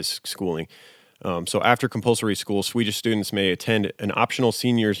generalized schooling. So after compulsory school, Swedish students may attend an optional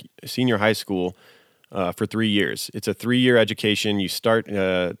senior high school for 3 years. It's a 3-year education. You start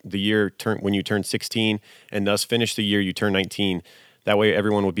the year when you turn 16 and thus finish the year you turn 19. That way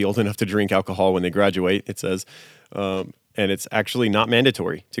everyone will be old enough to drink alcohol when they graduate, it says. And it's actually not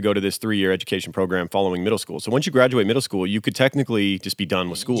mandatory to go to this 3-year education program following middle school. So once you graduate middle school, you could technically just be done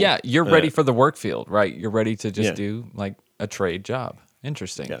with school. Yeah, you're ready for the work field, right? You're ready to just Yeah. do like a trade job.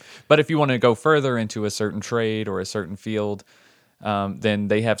 Interesting. Yeah. But if you want to go further into a certain trade or a certain field, then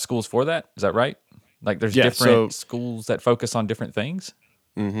they have schools for that. Is that right? Like there's Yeah, different so- schools that focus on different things.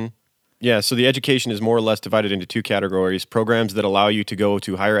 Yeah, so the education is more or less divided into 2 categories: programs that allow you to go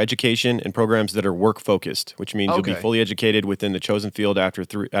to higher education and programs that are work-focused, which means you'll be Okay. fully educated within the chosen field after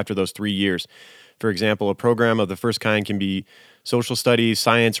those 3 years. For example, a program of the first kind can be social studies,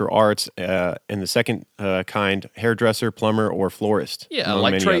 science, or arts, and the second kind, hairdresser, plumber, or florist. Yeah, among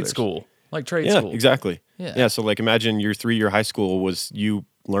like many trade others. school. Like trade Yeah, school. exactly. Yeah. So like imagine your 3-year high school was you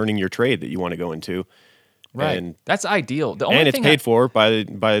learning your trade that you want to go into. Right. And, That's ideal. The only and it's thing paid for by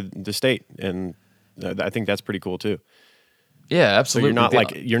the state. And I think that's pretty cool too. Yeah, So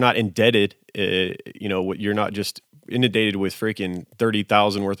absolutely. you're not indebted, you're not just inundated with freaking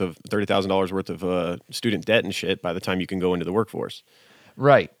 $30,000 worth of student debt and shit by the time you can go into the workforce.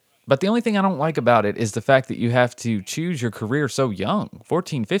 Right. But the only thing I don't like about it is the fact that you have to choose your career so young.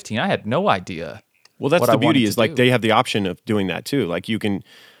 14, 15, I had no idea. Well, that's what the I beauty wanted is to like do. they have the option of doing that too. Like you can,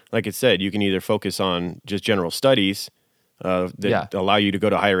 like it said, you can either focus on just general studies that Yeah. allow you to go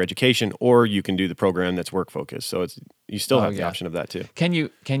to higher education, or you can do the program that's work focused. So you still Oh, have the yeah. option of that too. Can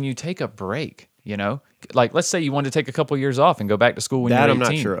you take a break, Like let's say you wanted to take a couple years off and go back to school when That you're I'm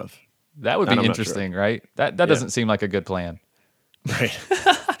 18. not sure of. That would That be I'm not sure interesting, right? That doesn't seem like a good plan. Right.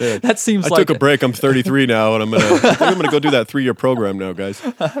 That seems I like took a break. I'm 33 now, and I think I'm gonna go do that 3-year program now, guys.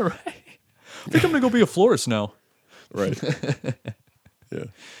 I think I'm gonna go be a florist now. Right. Yeah.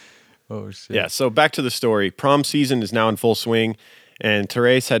 Oh shit. Yeah. So back to the story. Prom season is now in full swing, and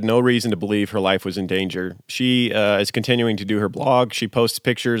Therese had no reason to believe her life was in danger. She is continuing to do her blog. She posts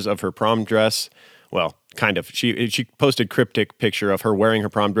pictures of her prom dress. Well, kind of. She posted cryptic picture of her wearing her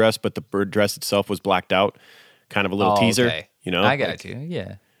prom dress, but the dress itself was blacked out. Kind of a little teaser. Okay. like- I got you.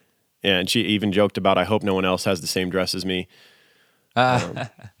 Yeah. Yeah, and she even joked about, I hope no one else has the same dress as me. Yeah.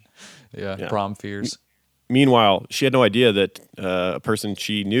 Prom fears. Meanwhile, she had no idea that a person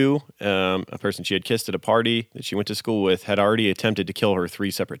she knew, a person she had kissed at a party that she went to school with, had already attempted to kill her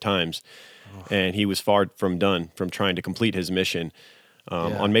 3 separate times. And he was far from done from trying to complete his mission.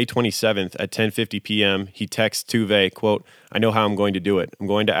 On May 27th at 10:50 p.m., he texts Tuve, quote, I know how I'm going to do it. I'm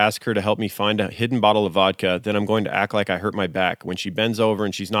going to ask her to help me find a hidden bottle of vodka. Then I'm going to act like I hurt my back. When she bends over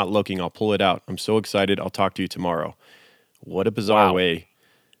and she's not looking, I'll pull it out. I'm so excited. I'll talk to you tomorrow. What a bizarre Wow. way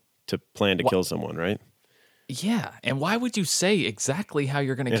to plan to kill someone, right? Yeah. And why would you say exactly how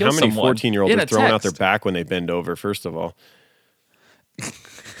you're gonna And kill how many someone? 14-year-olds in are a throwing out their text? back when they bend over, first of all?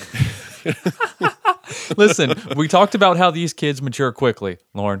 Listen, we talked about how these kids mature quickly,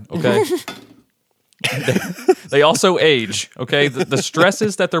 Lauren, okay? they also age, okay? The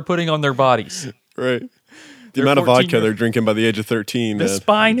stresses that they're putting on their bodies. Right. The They're amount of 14 vodka they're drinking by the age of 13 The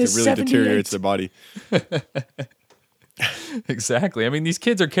spine it is really 78. deteriorates their body. Exactly. I mean, these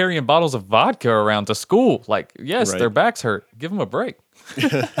kids are carrying bottles of vodka around to school. Like, yes, Right. their backs hurt. Give them a break.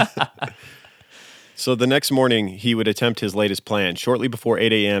 So the next morning, he would attempt his latest plan. Shortly before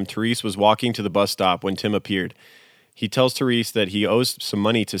 8 a.m., Therese was walking to the bus stop when Tim appeared. He tells Therese that he owes some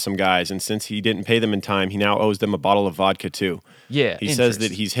money to some guys, and since he didn't pay them in time, he now owes them a bottle of vodka too. Yeah, He says that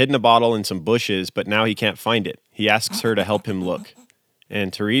interest. he's hidden a bottle in some bushes, but now he can't find it. He asks her to help him look.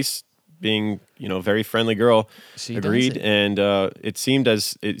 And Therese, being, a very friendly girl, She does agreed, it. and it seemed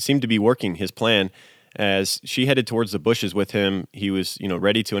to be working his plan. As she headed towards the bushes with him, he was,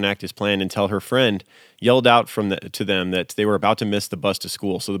 ready to enact his plan until her friend yelled out to them that they were about to miss the bus to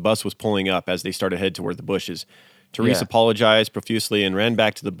school. So the bus was pulling up as they started to head toward the bushes. Therese Yeah. apologized profusely and ran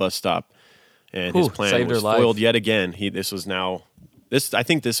back to the bus stop. And his Whew, plan saved her was life. foiled yet again. I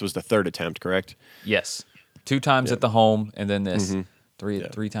think this was the third attempt, correct? Yes. 2 times at the home, and then this. Mm-hmm.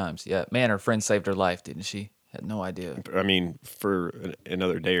 Three times. Yeah. Man, her friend saved her life, didn't she? Had no idea. I mean, for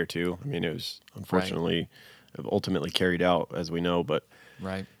another day or two. I mean, it was unfortunately ultimately carried out, as we know, but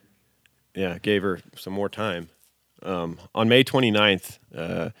Right. yeah, it gave her some more time. On May 29th,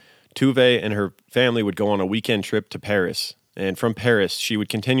 Tuve and her family would go on a weekend trip to Paris. And from Paris, she would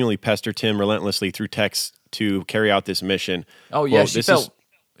continually pester Tim relentlessly through texts to carry out this mission. Oh, yeah. Quote,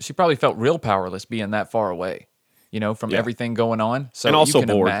 She probably felt real powerless being that far away, from Yeah. everything going on. So and also you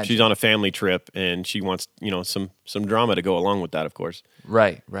can bored. imagine. She's on a family trip, and she wants, some drama to go along with that, of course.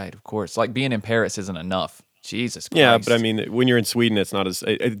 Right, of course. Like being in Paris isn't enough. Jesus Christ. Yeah, but I mean, when you're in Sweden, it's not as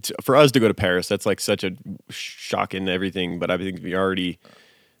for us to go to Paris. That's like such a shock in everything. But I think we already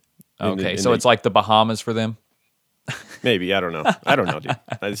Okay, so it's like the Bahamas for them? maybe I don't know, dude.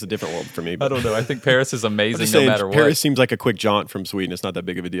 It's a different world for me. I But don't know. I think Paris is I'm amazing just no saying, matter what. Paris seems like a quick jaunt from Sweden. It's not that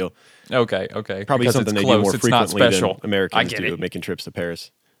big of a deal. Okay. Probably Because something it's they close. do more It's not frequently special. than I Americans get do, it. making trips to Paris.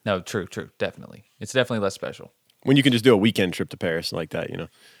 No, true. Definitely. It's definitely less special. When you can just do a weekend trip to Paris like that,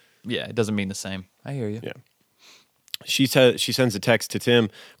 Yeah, it doesn't mean the same. I hear you. Yeah. She sends a text to Tim,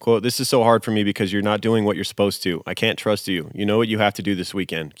 quote, "This is so hard for me because you're not doing what you're supposed to. I can't trust you. You know what you have to do this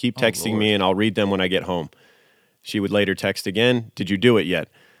weekend. Keep texting me and I'll read them when I get home." She would later text again, "Did you do it yet?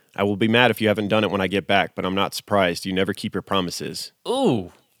 I will be mad if you haven't done it when I get back, but I'm not surprised. You never keep your promises."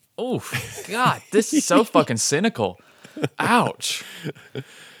 Ooh, God, this is so fucking cynical. Ouch.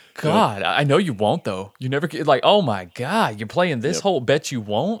 God, I know you won't though. You never get like, oh my God, you're playing this whole bet you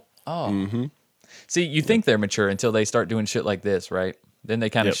won't? Oh. See, you think they're mature until they start doing shit like this, right? Then they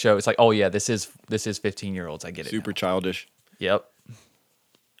kind of show it's like, oh yeah, this is 15-year-olds. I get it. Super now. childish. Yep.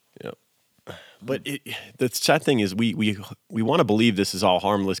 Yep. But the sad thing is we want to believe this is all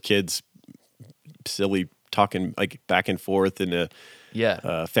harmless kids, silly talking like back and forth in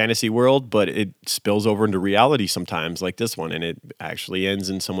a fantasy world, but it spills over into reality sometimes, like this one, and it actually ends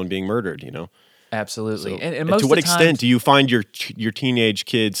in someone being murdered. Absolutely. So, and most to what of the extent times, do you find your teenage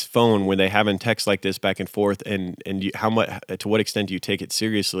kid's phone when they having texts like this back and forth, and how much to what extent do you take it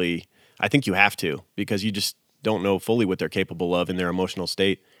seriously? I think you have to, because you just don't know fully what they're capable of in their emotional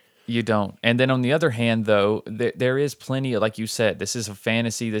state. You don't. And then on the other hand, though, there is plenty of, like you said, this is a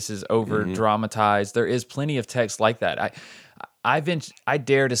fantasy. This is over dramatized. There is plenty of text like that. I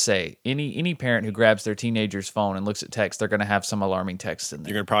dare to say any parent who grabs their teenager's phone and looks at text, they're going to have some alarming text in there.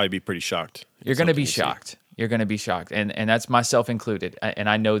 You're going to probably be pretty shocked. You're going to be shocked. You're going to be shocked. And that's myself included. And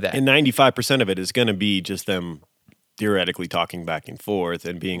I know that. And 95% of it is going to be just them theoretically talking back and forth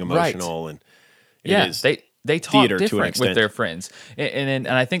and being emotional. Right. And they talk to an different extent with their friends. And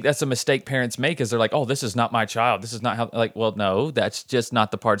I think that's a mistake parents make is they're like, oh, this is not my child. This is not how, like, well, no, that's just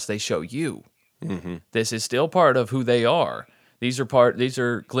not the parts they show you. This is still part of who they are. These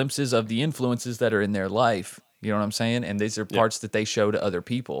are glimpses of the influences that are in their life. You know what I'm saying? And these are parts that they show to other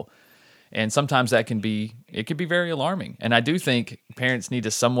people. And sometimes it can be very alarming. And I do think parents need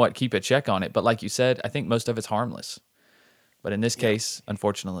to somewhat keep a check on it. But like you said, I think most of it's harmless. But in this case,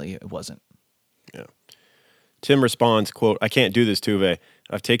 unfortunately, it wasn't. Yeah. Tim responds, quote, "I can't do this, Tuve.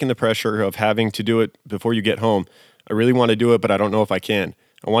 I've taken the pressure of having to do it before you get home. I really want to do it, but I don't know if I can.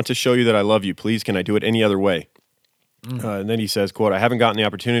 I want to show you that I love you. Please, can I do it any other way?" And then he says, quote, "I haven't gotten the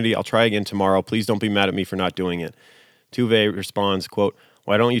opportunity. I'll try again tomorrow. Please don't be mad at me for not doing it." Tuve responds, quote,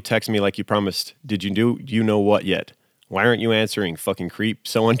 "Why don't you text me like you promised? Did you know what yet? Why aren't you answering, fucking creep?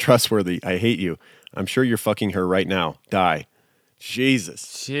 So untrustworthy. I hate you. I'm sure you're fucking her right now. Die."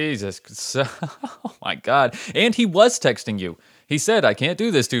 Jesus. Oh my God. And he was texting you. He said, "I can't do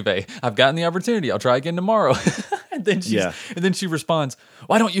this, Tuve. I've gotten the opportunity. I'll try again tomorrow." and then she responds,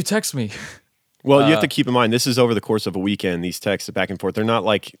 "Why don't you text me?" Well, you have to keep in mind, this is over the course of a weekend, these texts back and forth. They're not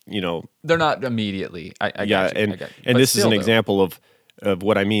like, They're not immediately. I got you. And this is an example of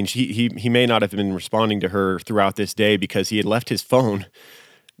what I mean. He may not have been responding to her throughout this day because he had left his phone.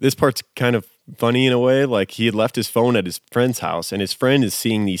 This part's kind of funny in a way. Like, he had left his phone at his friend's house, and his friend is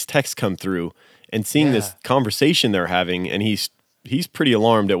seeing these texts come through and seeing this conversation they're having, and he's pretty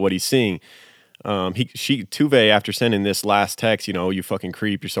alarmed at what he's seeing. Tuve, after sending this last text, "You fucking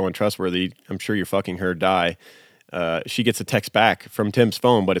creep, you're so untrustworthy, I'm sure you're fucking her, die." She gets a text back from Tim's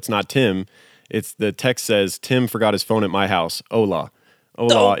phone, but it's not Tim. The text says, "Tim forgot his phone at my house. Ola."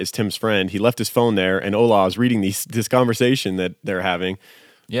 Ola is Tim's friend. He left his phone there, and Ola is reading this conversation that they're having.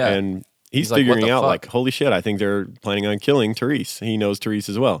 Yeah. And he's like, figuring "What the out, fuck?" like, holy shit, I think they're planning on killing Therese. He knows Therese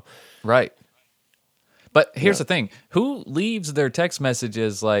as well. Right. But here's the thing. Who leaves their text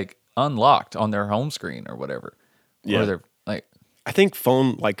messages, like, unlocked on their home screen or whatever? Yeah. Or they're, like... I think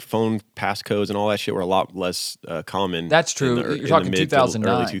phone passcodes and all that shit were a lot less common. That's true. You're talking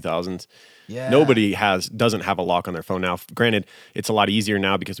 2009. Early 2000s. Yeah. Nobody doesn't have a lock on their phone now. Granted, it's a lot easier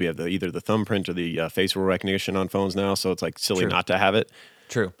now because we have either the thumbprint or the facial recognition on phones now, so it's like silly not to have it.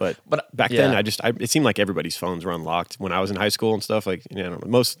 True. But back then, it seemed like everybody's phones were unlocked. When I was in high school and stuff, like, a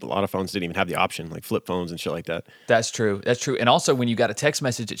lot of phones didn't even have the option, like flip phones and shit like that. That's true. And also, when you got a text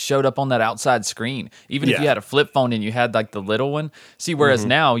message, it showed up on that outside screen. Even if you had a flip phone and you had like the little one. See, whereas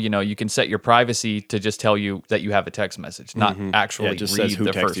now, you can set your privacy to just tell you that you have a text message, not actually it just read says who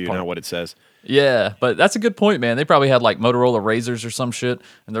the texted first you, part. not what it says. Yeah, but that's a good point, man. They probably had like Motorola Razors or some shit,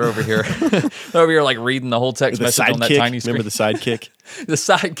 and they're over here, like reading the whole text message on that tiny screen. Remember the Sidekick? The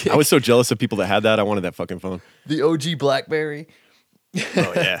Sidekick. I was so jealous of people that had that. I wanted that fucking phone. The OG BlackBerry.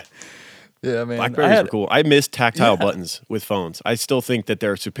 Oh yeah, yeah, man. Blackberries were cool. I miss tactile buttons with phones. I still think that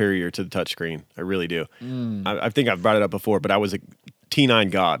they're superior to the touchscreen. I really do. I think I've brought it up before, but I was a T9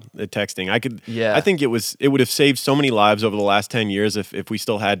 god at texting. I think it would have saved so many lives over the last 10 years if we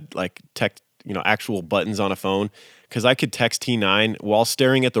still had like actual buttons on a phone, because I could text T9 while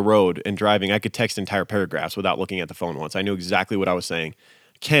staring at the road and driving. I could text entire paragraphs without looking at the phone once. I knew exactly what I was saying.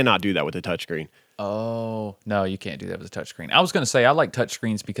 Cannot do that with a touchscreen. Oh, no, you can't do that with a touchscreen. I was going to say I like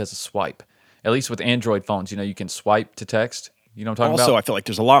touchscreens because of swipe. At least with Android phones, you can swipe to text. You know what I'm talking about? Also, I feel like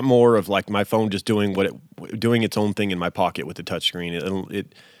there's a lot more of like my phone just doing its own thing in my pocket with the touchscreen.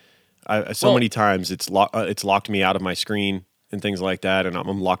 Many times it's locked me out of my screen. and things like that, and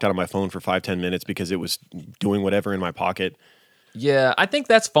I'm locked out of my phone for 5-10 minutes because it was doing whatever in my pocket. Yeah, I think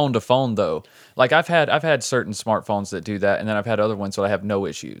that's phone to phone though. Like I've had certain smartphones that do that, and then I've had other ones that I have no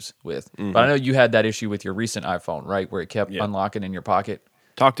issues with. But I know you had that issue with your recent iPhone, right, where it kept Yeah. unlocking in your pocket.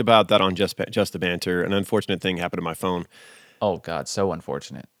 Talked about that on just the banter. An unfortunate thing happened to my phone. Oh God, so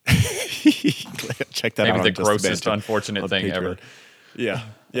unfortunate. Check that Maybe out. the on Just grossest Banter unfortunate on thing Patreon. ever. Yeah.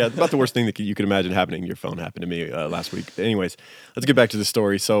 Yeah, about the worst thing that you could imagine happening to your phone happened to me last week. Anyways, let's get back to the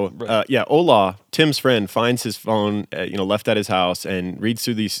story. So, Ola, Tim's friend, finds his phone, left at his house, and reads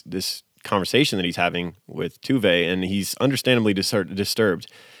through this conversation that he's having with Tuve, and he's understandably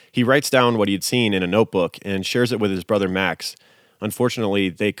disturbed. He writes down what he had seen in a notebook and shares it with his brother Max. Unfortunately,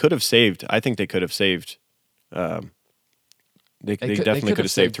 they could have saved. I think they could have saved. They definitely could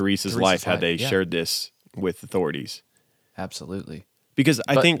have saved Therese's life had they shared this with authorities. Absolutely. Because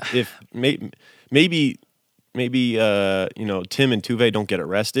I think if maybe Tim and Tuve don't get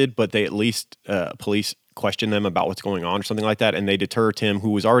arrested, but they at least police question them about what's going on or something like that, and they deter Tim, who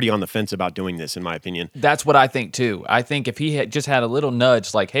was already on the fence about doing this, in my opinion. That's what I think too. I think if he had just had a little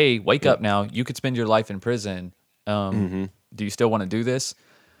nudge, like, "Hey, wake up now! You could spend your life in prison. Do you still want to do this?"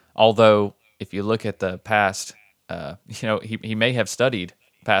 Although, if you look at the past, he may have studied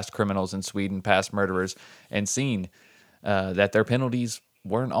past criminals in Sweden, past murderers, and seen that their penalties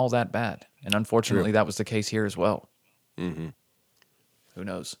weren't all that bad. And unfortunately, that was the case here as well. Mm-hmm. Who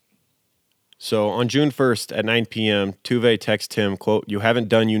knows? So on June 1st at 9 p.m., Tuve texts Tim, quote, "You haven't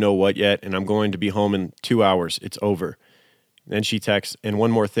done you-know-what yet, and I'm going to be home in 2 hours. It's over." Then she texts, "And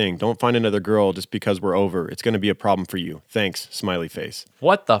one more thing. Don't find another girl just because we're over. It's going to be a problem for you. Thanks, smiley face."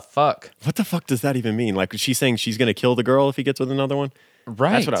 What the fuck? What the fuck does that even mean? Like, she's saying she's going to kill the girl if he gets with another one?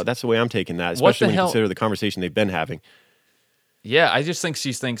 Right. That's the way I'm taking that, What especially the when you hell? consider the conversation they've been having. Yeah, I just think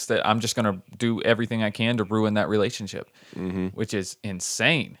she thinks that I'm just going to do everything I can to ruin that relationship, which is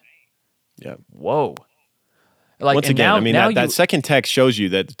insane. Yeah. Whoa. Like, Once and again, now, I mean, now that second text shows you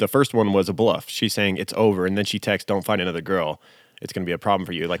that the first one was a bluff. She's saying it's over, and then she texts, "Don't find another girl. It's going to be a problem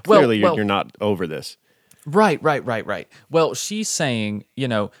for you." Like, clearly you're not over this. Right. Well, she's saying,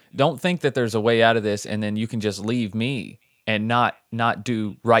 don't think that there's a way out of this and then you can just leave me and not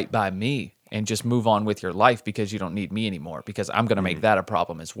do right by me and just move on with your life because you don't need me anymore, because I'm going to make that a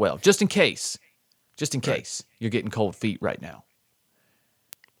problem as well. Just in case you're getting cold feet right now.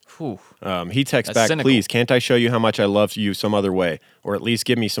 Whew. He texts That's back, cynical. "Please, can't I show you how much I love you some other way, or at least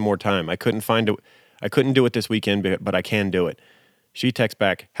give me some more time? I couldn't do it this weekend, but I can do it." She texts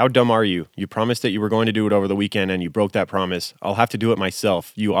back, "How dumb are you? You promised that you were going to do it over the weekend, and you broke that promise. I'll have to do it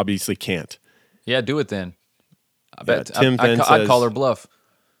myself. You obviously can't." Yeah, do it then. I bet Tim then I'd says- call her bluff.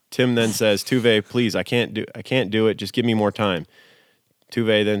 Tim then says, "Tuve, please, I can't do it. Just give me more time."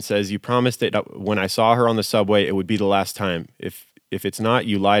 Tuve then says, "You promised that when I saw her on the subway, it would be the last time. If it's not,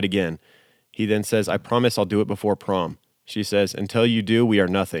 you lied again." He then says, "I promise I'll do it before prom." She says, "Until you do, we are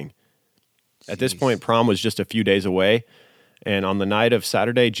nothing." At this point, prom was just a few days away, and on the night of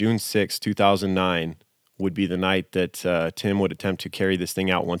Saturday, June 6, 2009, would be the night that Tim would attempt to carry this thing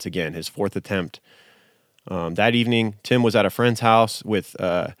out once again, his fourth attempt. That evening, Tim was at a friend's house with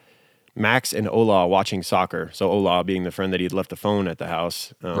Max and Ola watching soccer. So Ola being the friend that he had left the phone at the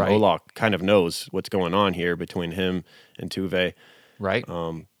house. Right. Ola kind of knows what's going on here between him and Tuve. Right.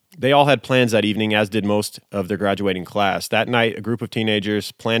 They all had plans that evening, as did most of their graduating class. That night, a group of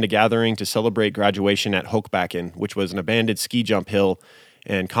teenagers planned a gathering to celebrate graduation at Hoekbakken, which was an abandoned ski jump hill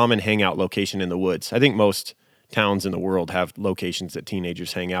and common hangout location in the woods. I think most towns in the world have locations that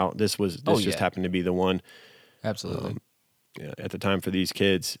teenagers hang out. This just happened to be the one. Absolutely. At the time for these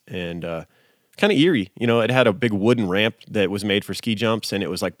kids, and kind of eerie. It had a big wooden ramp that was made for ski jumps, and it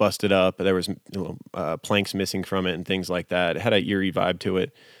was like busted up. There was planks missing from it and things like that. It had an eerie vibe to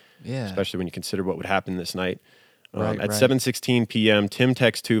it, especially when you consider what would happen this night. At 7:16 p.m., Tim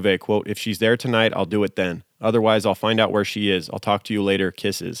texts Tuve, quote, "If she's there tonight, I'll do it then. Otherwise, I'll find out where she is. I'll talk to you later.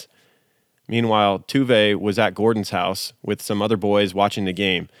 Kisses." Meanwhile, Tuve was at Gordon's house with some other boys watching the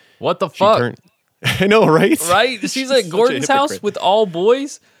game. What the fuck? I know, right? Right? She's at such a Gordon's house hypocrite. with all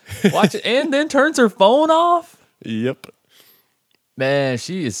boys, watch it, and then turns her phone off. Yep. Man,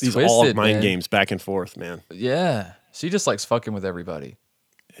 she is These twisted, all mind man. games back and forth, man. Yeah, she just likes fucking with everybody.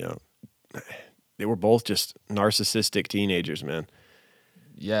 Yeah. They were both just narcissistic teenagers, man.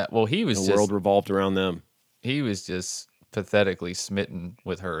 Yeah, well, he was The world revolved around them. he was just pathetically smitten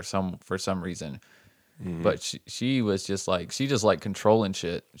with her for some reason. But she was just like controlling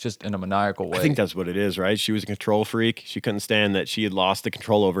shit, just in a maniacal way. I think that's what it is, right? She was a control freak. She couldn't stand that she had lost the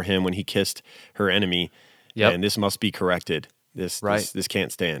control over him when he kissed her enemy. Yep. And this must be corrected. This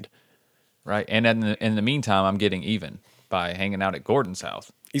can't stand. Right, and in the meantime, I'm getting even. by hanging out at Gordon's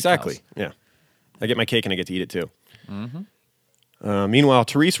house. Exactly. Yeah. I get my cake and I get to eat it too. Meanwhile,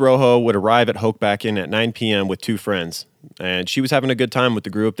 Therese Rojo would arrive at Hochbacken at 9 p.m. with 2 friends, and she was having a good time with the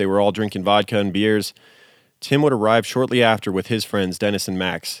group. They were all drinking vodka and beers. Tim would arrive shortly after with his friends, Dennis and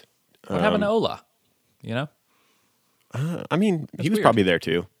Max. What happened to Ola? You know? I mean, he was weird. probably there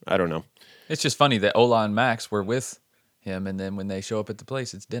too. I don't know. It's just funny that Ola and Max were with him, and then when they show up at the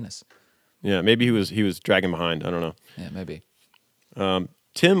place, it's Dennis. Yeah, maybe he was dragging behind. I don't know. Yeah, maybe.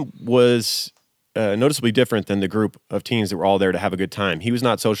 Tim was noticeably different than the group of teens that were all there to have a good time. He was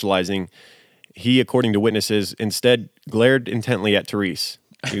not socializing. He, according to witnesses, instead glared intently at Therese.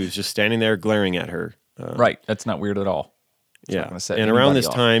 He was just standing there glaring at her. Right. That's not weird at all. It's not Yeah. gonna set And around anybody this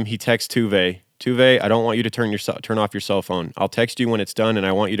off. time, he texts Tuve. Tuve, I don't want you to turn off your cell phone. I'll text you when it's done, and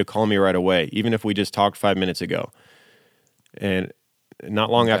I want you to call me right away, even if we just talked 5 minutes ago. And not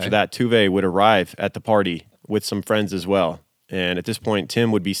long after Okay. that, Tuve would arrive at the party with some friends as well. And at this point,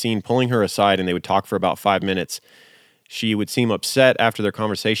 Tim would be seen pulling her aside, and they would talk for about 5 minutes. She would seem upset after their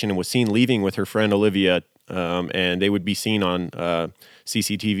conversation and was seen leaving with her friend Olivia, and they would be seen on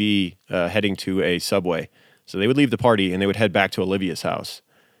CCTV heading to a Subway. So they would leave the party, and they would head back to Olivia's house.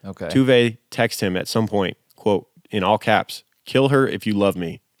 Okay. Tuve texts him at some point, quote, in all caps, "Kill her if you love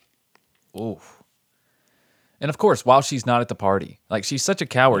me." Oof. And of course, while she's not at the party, like she's such a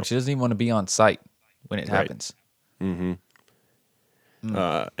coward, she doesn't even want to be on site when it happens.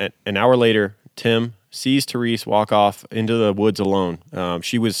 An hour later, Tim sees Therese walk off into the woods alone.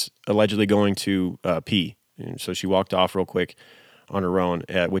 She was allegedly going to pee, and so she walked off real quick on her own,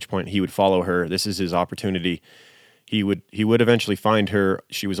 at which point he would follow her. This is his opportunity. He would eventually find her.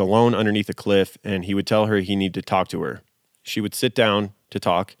 She was alone underneath a cliff, and he would tell her he needed to talk to her. She would sit down to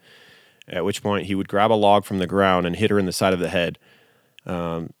talk, at which point he would grab a log from the ground and hit her in the side of the head.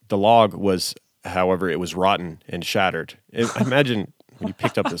 The log was, however, it was rotten and shattered. I imagine when you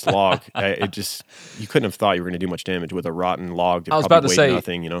picked up this log, you couldn't have thought you were going to do much damage with a rotten log that I was probably about to weighed say-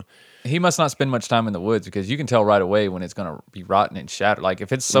 nothing, you know? He must not spend much time in the woods because you can tell right away when it's going to be rotten and shattered. Like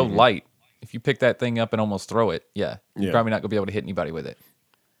if it's so light, if you pick that thing up and almost throw it, you're probably not going to be able to hit anybody with it.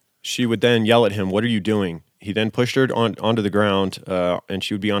 She would then yell at him, "What are you doing?" He then pushed her onto the ground, and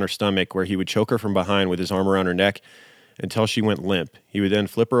she would be on her stomach, where he would choke her from behind with his arm around her neck until she went limp. He would then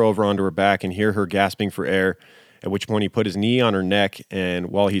flip her over onto her back and hear her gasping for air, at which point he put his knee on her neck,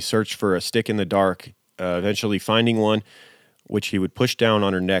 and while he searched for a stick in the dark, eventually finding one, which he would push down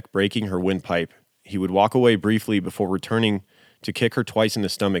on her neck, breaking her windpipe. He would walk away briefly before returning to kick her twice in the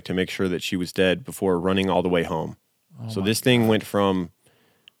stomach to make sure that she was dead before running all the way home. So this thing went from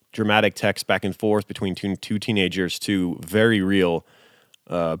dramatic text back and forth between two teenagers to very real,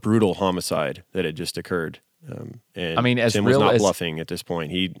 brutal homicide that had just occurred. And I mean, as Tim was real not as- bluffing at this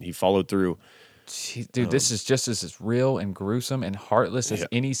point. He followed through. Dude, this is just as real and gruesome and heartless as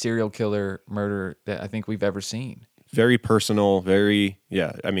any serial killer murder that I think we've ever seen. Very personal, I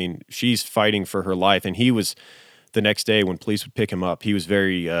mean, she's fighting for her life. And he was, the next day when police would pick him up, he was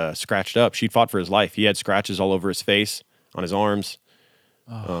very scratched up. She'd fought for his life. He had scratches all over his face, on his arms.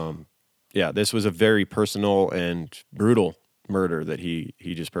 This was a very personal and brutal murder that he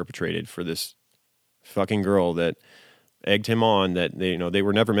just perpetrated for this fucking girl that egged him on, that they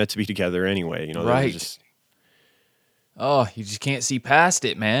were never meant to be together anyway. They were Right. just, Oh, you just can't see past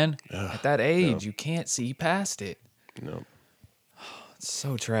it, man. At that age, you can't see past it. no. It's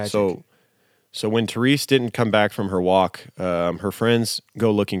so tragic. So when Therese didn't come back from her walk, her friends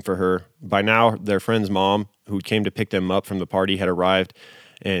go looking for her. By now, their friend's mom, who came to pick them up from the party, had arrived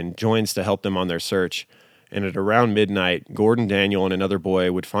and joins to help them on their search. And at around midnight, Gordon, Daniel, and another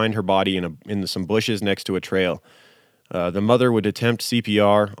boy would find her body in some bushes next to a trail. The mother would attempt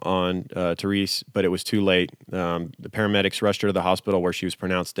CPR on Therese, but it was too late. The paramedics rushed her to the hospital where she was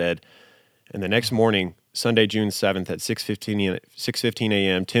pronounced dead. And the next morning, Sunday, June 7th at 6:15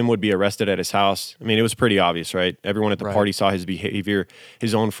 a.m., Tim would be arrested at his house. I mean, it was pretty obvious, right? Everyone at the party saw his behavior.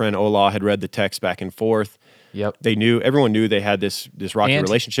 His own friend Ola had read the text back and forth. Yep. Everyone knew they had this rocky And-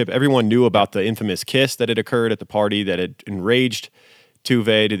 relationship. Everyone knew about the infamous kiss that had occurred at the party that had enraged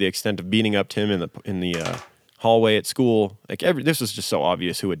Tuve to the extent of beating up Tim in the hallway at school. This was just so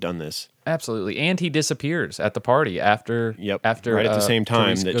obvious who had done this. Absolutely. And he disappears at the party after after right at the same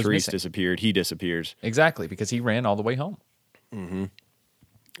time Therese that goes Therese missing. disappeared, he disappears. Exactly, because he ran all the way home.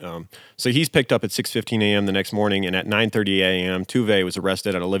 So he's picked up at 6:15 a.m. the next morning, and at 9:30 a.m., Tuve was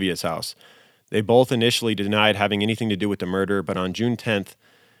arrested at Olivia's house. They both initially denied having anything to do with the murder, but on June 10th,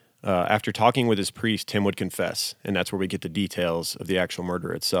 after talking with his priest, Tim would confess, and that's where we get the details of the actual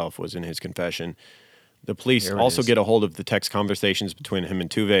murder itself, was in his confession. The police Here it also is. get a hold of the text conversations between him and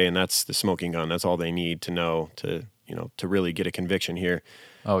Tuve, and that's the smoking gun. That's all they need to know to to really get a conviction here.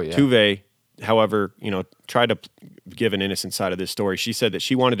 Oh, yeah. Tuve, however, tried to give an innocent side of this story. She said that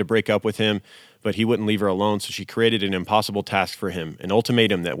she wanted to break up with him, but he wouldn't leave her alone, so she created an impossible task for him, an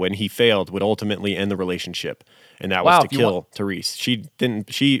ultimatum that when he failed would ultimately end the relationship, and that was Wow, to if you kill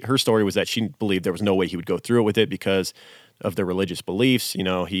Therese. Her story was that she believed there was no way he would go through it with it because of their religious beliefs.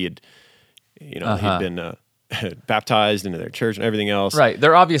 He'd been baptized into their church and everything else. Right.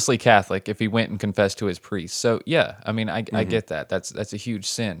 They're obviously Catholic if he went and confessed to his priest. So, yeah, I mean, I get that. That's a huge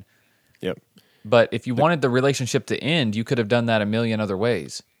sin. Yep. But if you wanted the relationship to end, you could have done that a million other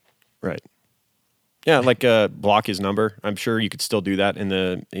ways. Right. Yeah, like block his number. I'm sure you could still do that in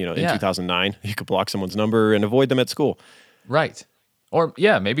 2009. You could block someone's number and avoid them at school. Right. Or,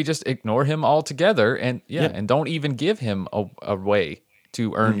 maybe just ignore him altogether and and don't even give him a way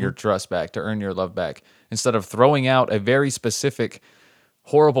to earn your trust back, to earn your love back, instead of throwing out a very specific,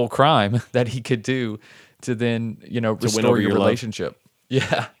 horrible crime that he could do to then, restore your relationship.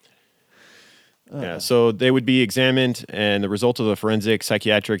 Yeah. Yeah, so they would be examined, and the results of the forensic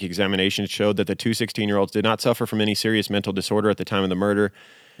psychiatric examination showed that the two 16-year-olds did not suffer from any serious mental disorder at the time of the murder,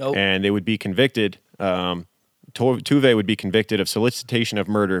 and they would be convicted. Tuve would be convicted of solicitation of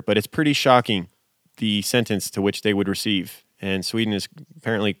murder, but it's pretty shocking the sentence to which they would receive. And Sweden is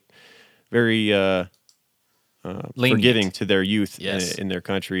apparently very forgiving to their youth in their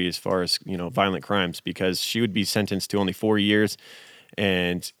country as far as violent crimes, because she would be sentenced to only 4 years,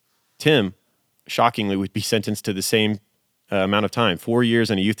 and Tim, shockingly, would be sentenced to the same amount of time, 4 years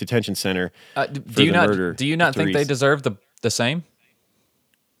in a youth detention center. Do you not think they deserve the same?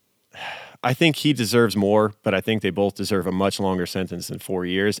 I think he deserves more, but I think they both deserve a much longer sentence than 4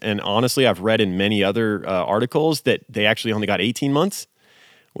 years. And honestly, I've read in many other articles that they actually only got 18 months,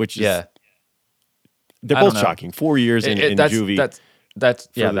 which is they're both shocking. 4 years in juvie. That's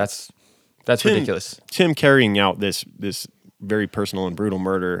ridiculous. Tim carrying out this very personal and brutal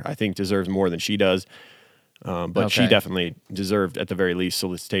murder, I think, deserves more than she does. But she definitely deserved, at the very least,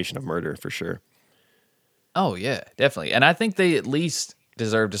 solicitation of murder for sure. Oh, yeah, definitely. And I think they at least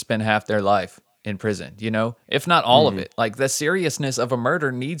deserve to spend half their life in prison, if not all of it. Like, the seriousness of a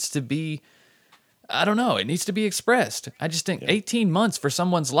murder needs to be, I don't know, it needs to be expressed. I just think 18 months for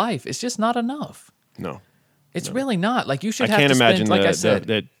someone's life is just not enough. No. It's really not. Like, you should have I can't to spend, imagine like I said.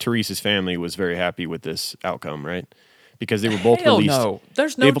 that Therese's family was very happy with this outcome, right? Because they were both Hell released. no.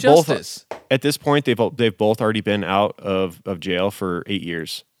 There's no justice. At this point, they've both already been out of jail for 8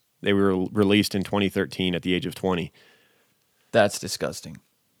 years. They were released in 2013 at the age of 20. That's disgusting.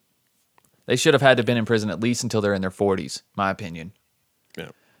 They should have had to have been in prison at least until they're in their 40s, my opinion. Yeah.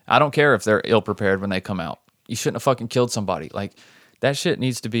 I don't care if they're ill prepared when they come out. You shouldn't have fucking killed somebody. Like, that shit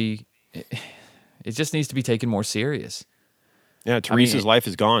needs to be, it just needs to be taken more serious. Yeah, Therese's life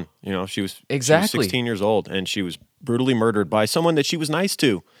is gone. She was 16 years old, and she was brutally murdered by someone that she was nice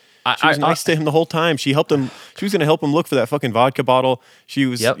to. She was nice to him the whole time. She helped him. She was going to help him look for that fucking vodka bottle. She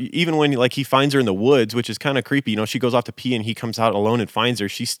was even when he finds her in the woods, which is kind of creepy. She goes off to pee and he comes out alone and finds her.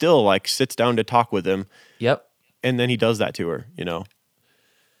 She still sits down to talk with him. Yep. And then he does that to her.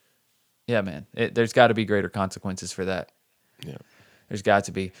 Yeah, man. There's got to be greater consequences for that. Yeah. There's got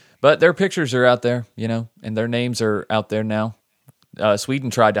to be. But their pictures are out there, and their names are out there now. Sweden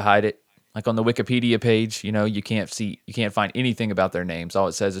tried to hide it. Like on the Wikipedia page, you can't find anything about their names. All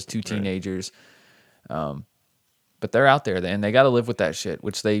it says is two teenagers. But they're out there, and they got to live with that shit,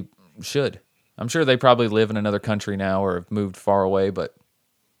 which they should. I'm sure they probably live in another country now or have moved far away, but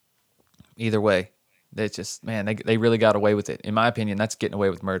either way, they just, man, they really got away with it. In my opinion, that's getting away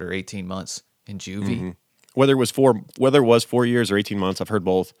with murder, 18 months in juvie. Mm-hmm. Whether it was 4 years or 18 months, I've heard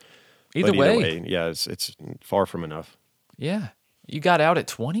both. Either way, yeah, it's far from enough. Yeah. You got out at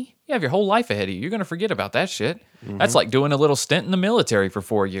 20? You have your whole life ahead of you. You're going to forget about that shit. Mm-hmm. That's like doing a little stint in the military for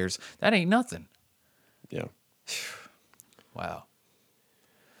 4 years. That ain't nothing. Yeah. Wow.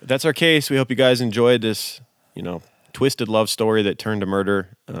 That's our case. We hope you guys enjoyed this, twisted love story that turned to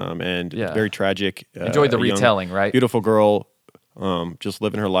murder, and very tragic. Enjoyed the retelling, right? Beautiful girl, just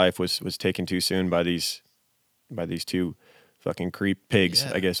living her life was taken too soon by these two fucking creep pigs,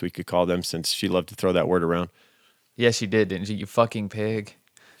 I guess we could call them, since she loved to throw that word around. Yeah, she did, didn't she? You fucking pig.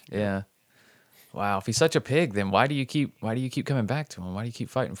 Yeah. Wow. If he's such a pig, then why do you keep coming back to him? Why do you keep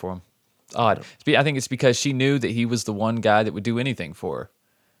fighting for him? It's odd. I think it's because she knew that he was the one guy that would do anything for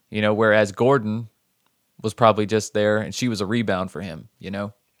her. Whereas Gordon was probably just there and she was a rebound for him,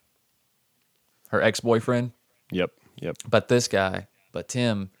 Her ex-boyfriend. Yep. But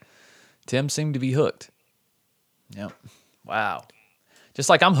Tim seemed to be hooked. Yep. Wow. Just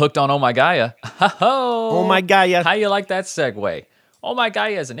like I'm hooked on Oh My Gaia. Oh My Gaia. How you like that segue? Oh My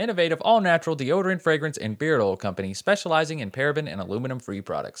Gaia is an innovative, all-natural deodorant, fragrance, and beard oil company specializing in paraben and aluminum-free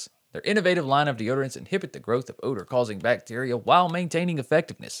products. Their innovative line of deodorants inhibit the growth of odor-causing bacteria while maintaining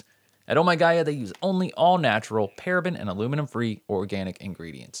effectiveness. At Oh My Gaia, they use only all-natural, paraben, and aluminum-free organic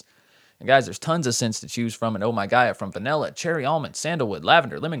ingredients. And guys, there's tons of scents to choose from at Oh My Gaia, from vanilla, cherry almond, sandalwood,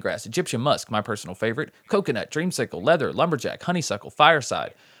 lavender, lemongrass, Egyptian musk, my personal favorite, coconut, dreamsicle, leather, lumberjack, honeysuckle,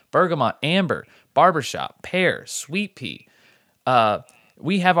 fireside, bergamot, amber, barbershop, pear, sweet pea.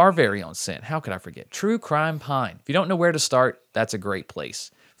 We have our very own scent. How could I forget? True Crime Pine. If you don't know where to start, that's a great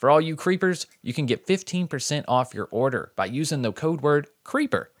place. For all you creepers, you can get 15% off your order by using the code word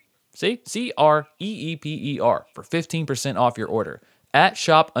CREEPER. See? CREEPER for 15% off your order at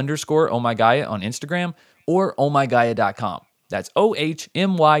shop_ohmygaia on Instagram or ohmygaia.com. That's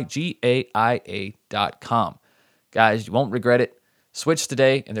OHMYGAIA.com. Guys, you won't regret it. Switch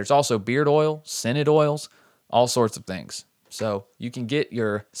today, and there's also beard oil, scented oils, all sorts of things. So you can get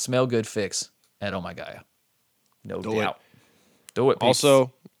your smell good fix at Oh My Gaia. No doubt. Do it, peeps.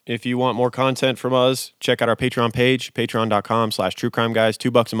 Also, if you want more content from us, check out our Patreon page, patreon.com/truecrimeguys.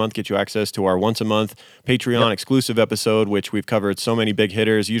 $2 a month gets you access to our once a month Patreon exclusive episode, which we've covered so many big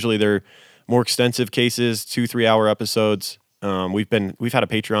hitters. Usually they're more extensive cases, 2-3 hour episodes. We've had a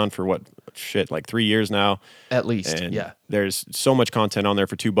Patreon for like 3 years now. At least, and yeah. There's so much content on there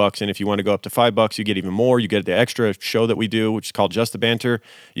for $2. And if you want to go up to $5, you get even more. You get the extra show that we do, which is called Just the Banter.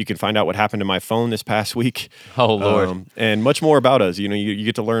 You can find out what happened to my phone this past week. Oh, Lord. And much more about us. You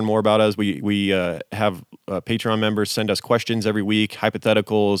get to learn more about us. We have Patreon members send us questions every week,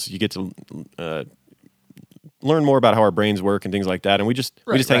 hypotheticals. You get to learn more about how our brains work and things like that. And we just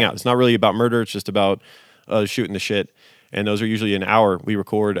hang out. It's not really about murder. It's just about shooting the shit. And those are usually an hour. We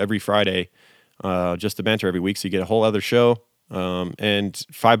record every Friday, Just the Banter every week. So you get a whole other show. And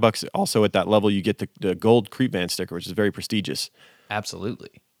 $5 also at that level, you get the gold Creep Van sticker, which is very prestigious.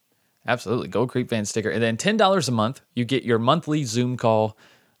 Absolutely. Gold Creep Van sticker. And then $10 a month, you get your monthly Zoom call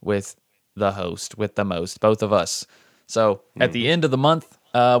with the host, with the most, both of us. So at the end of the month,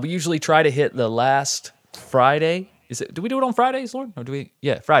 we usually try to hit the last Friday. Do we do it on Fridays, Lauren? Or do we?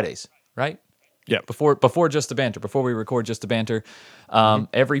 Yeah, Fridays, right? Yeah. Before Just the Banter, before we record Just the Banter,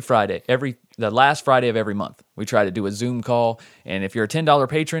 every Friday, the last Friday of every month, we try to do a Zoom call. And if you're a $10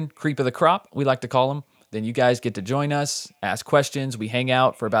 patron, Creep of the Crop, we like to call them, then you guys get to join us, ask questions. We hang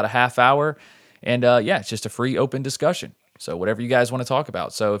out for about a half hour. And it's just a free open discussion. So whatever you guys want to talk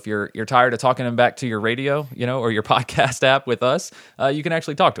about. So if you're tired of talking them back to your radio, or your podcast app with us, you can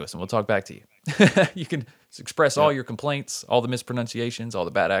actually talk to us and we'll talk back to you. You can express all your complaints, all the mispronunciations, all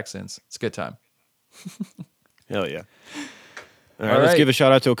the bad accents. It's a good time. Hell yeah. All right, let's give a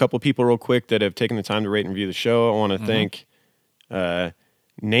shout out to a couple people real quick that have taken the time to rate and review the show. I want to thank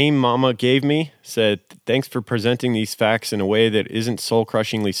Name Mama Gave Me, said, thanks for presenting these facts in a way that isn't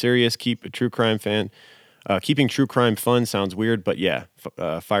soul-crushingly serious. Keep a true crime fan. Keeping true crime fun sounds weird, but yeah,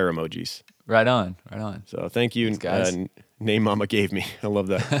 fire emojis. Right on. So thank you, guys. Name Mama Gave Me. I love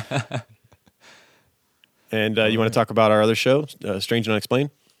that. And you want to talk about our other show, Strange and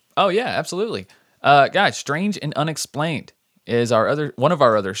Unexplained? Oh, yeah, absolutely. Guys, Strange and Unexplained is one of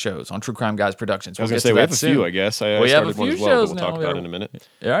our other shows on True Crime Guys Productions. I was going to say, we have a few, I guess. I started one as well, but we'll talk about it in a minute.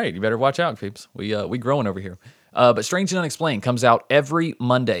 All right, you better watch out, peeps. We growing over here. But Strange and Unexplained comes out every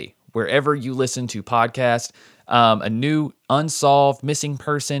Monday, wherever you listen to podcasts. A new unsolved missing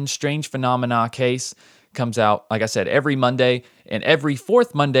person, strange phenomena case comes out, like I said, every Monday. And every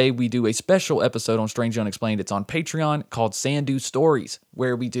fourth Monday, we do a special episode on Strange Unexplained. It's on Patreon called Sandu Stories,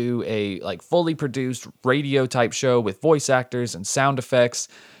 where we do a fully produced radio type show with voice actors and sound effects.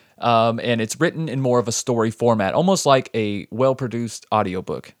 And it's written in more of a story format, almost like a well-produced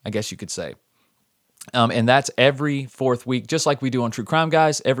audiobook, I guess you could say. And that's every fourth week, just like we do on True Crime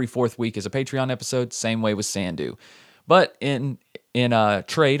Guys. Every fourth week is a Patreon episode, same way with Sandu. But in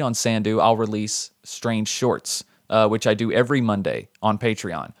trade on Sandu, I'll release Strange Shorts, which I do every Monday on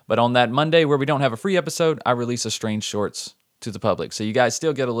Patreon. But on that Monday where we don't have a free episode, I release a Strange Shorts to the public. So you guys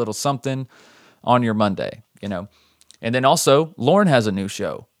still get a little something on your Monday, And then also, Lauren has a new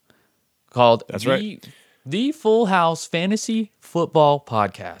show called The Full House Fantasy Football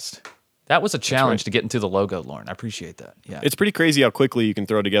Podcast. That was a challenge to get into the logo, Lauren. I appreciate that. Yeah, it's pretty crazy how quickly you can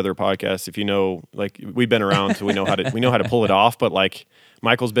throw together a podcast if you know. Like, we've been around, so we know how to pull it off. But like,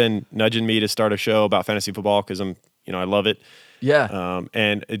 Michael's been nudging me to start a show about fantasy football because I love it. Yeah.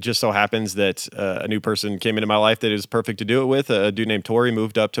 And it just so happens that a new person came into my life that is perfect to do it with. A dude named Tori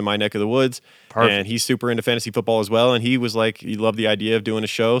moved up to my neck of the woods. Perfect. And he's super into fantasy football as well. And he was like, he loved the idea of doing a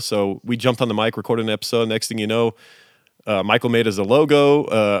show. So we jumped on the mic, recorded an episode. Next thing you know, Michael made us a logo,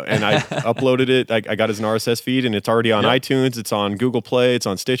 and I uploaded it. I got as an RSS feed, and it's already on iTunes. It's on Google Play. It's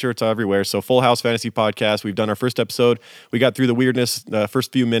on Stitcher. It's everywhere. So Full House Fantasy Podcast. We've done our first episode. We got through the weirdness,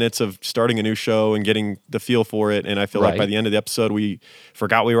 first few minutes of starting a new show and getting the feel for it. And I feel like by the end of the episode, we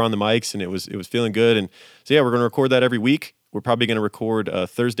forgot we were on the mics, and it was feeling good. And so yeah, we're going to record that every week. We're probably going to record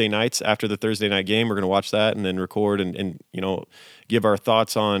Thursday nights after the Thursday night game. We're going to watch that and then record and give our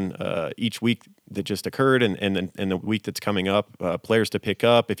thoughts on each week that just occurred and the week that's coming up. Players to pick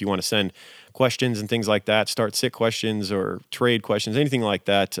up. If you want to send questions and things like that, start sit questions or trade questions, anything like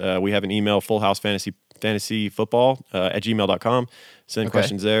that. We have an email, fullhousefantasyfootball at gmail.com. Send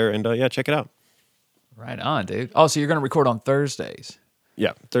questions there and check it out. Right on, dude. Oh, so you're going to record on Thursdays.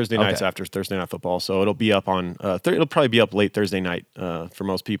 Yeah, Thursday nights after Thursday Night Football. So it'll be up on. It'll probably be up late Thursday night for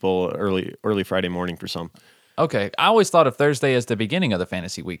most people. Early Friday morning for some. Okay, I always thought of Thursday as the beginning of the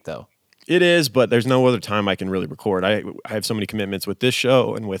fantasy week, though. It is, but there's no other time I can really record. I have so many commitments with this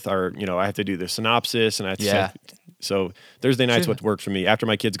show and with our. I have to do the synopsis and I have to so Thursday night's what works for me. After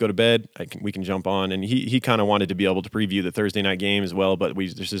my kids go to bed, we can jump on. And he kind of wanted to be able to preview the Thursday night game as well, but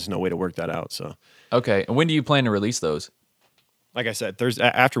there's just no way to work that out. So okay, and when do you plan to release those? Like I said, Thursday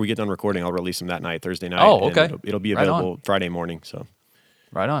after we get done recording, I'll release them that night, Thursday night. Oh, okay. It'll be available Friday morning. So,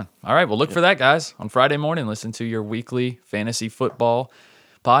 right on. All right, well, look for that, guys, on Friday morning. Listen to your weekly fantasy football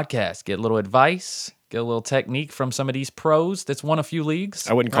podcast. Get a little advice, get a little technique from some of these pros that's won a few leagues.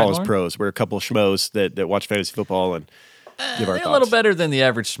 I wouldn't call us pros. We're a couple of schmoes that watch fantasy football and give our thoughts. A little better than the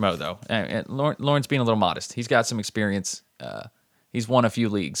average schmo, though. Lauren's being a little modest. He's got some experience. He's won a few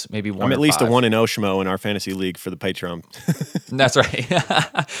leagues, maybe one. I'm at least five. a 1-0 schmo in our fantasy league for the Patreon. That's right.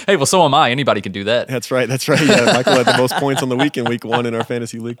 Hey, well, so am I. Anybody can do that. That's right. Yeah, Michael had the most points on the week in week 1 in our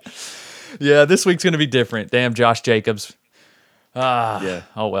fantasy league. Yeah, this week's going to be different. Damn, Josh Jacobs. Yeah.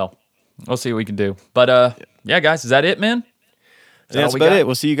 Oh, well. We'll see what we can do. But, yeah, guys, is that it, man? That's about it.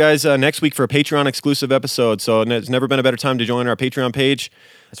 We'll see you guys next week for a Patreon exclusive episode. So it's never been a better time to join our Patreon page.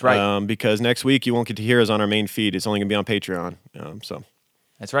 That's right. Because next week you won't get to hear us on our main feed. It's only going to be on Patreon. So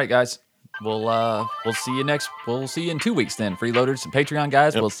that's right, guys. We'll see you We'll see you in 2 weeks then. Freeloaders and Patreon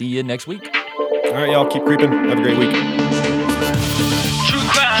guys. We'll see you next week. All right, y'all. Keep creeping. Have a great week. True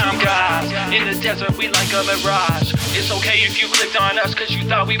crime guys, in the desert we like a mirage. It's okay if you clicked on us cause you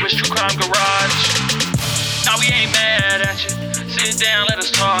thought we was True Crime Garage. Now we ain't mad at you. Sit down, let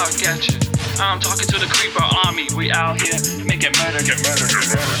us talk at you. I'm talking to the creeper army. We out here making murder, get murder, get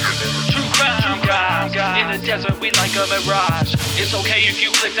murder. True crime guys, in the desert we like a mirage. It's okay if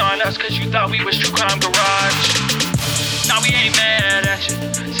you clicked on us cause you thought we was True Crime Garage. Now we ain't mad at you.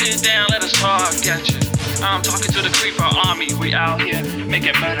 Sit down, let us talk at you. I'm talking to the creeper army. We out here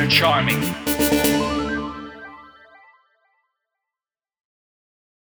making murder charming.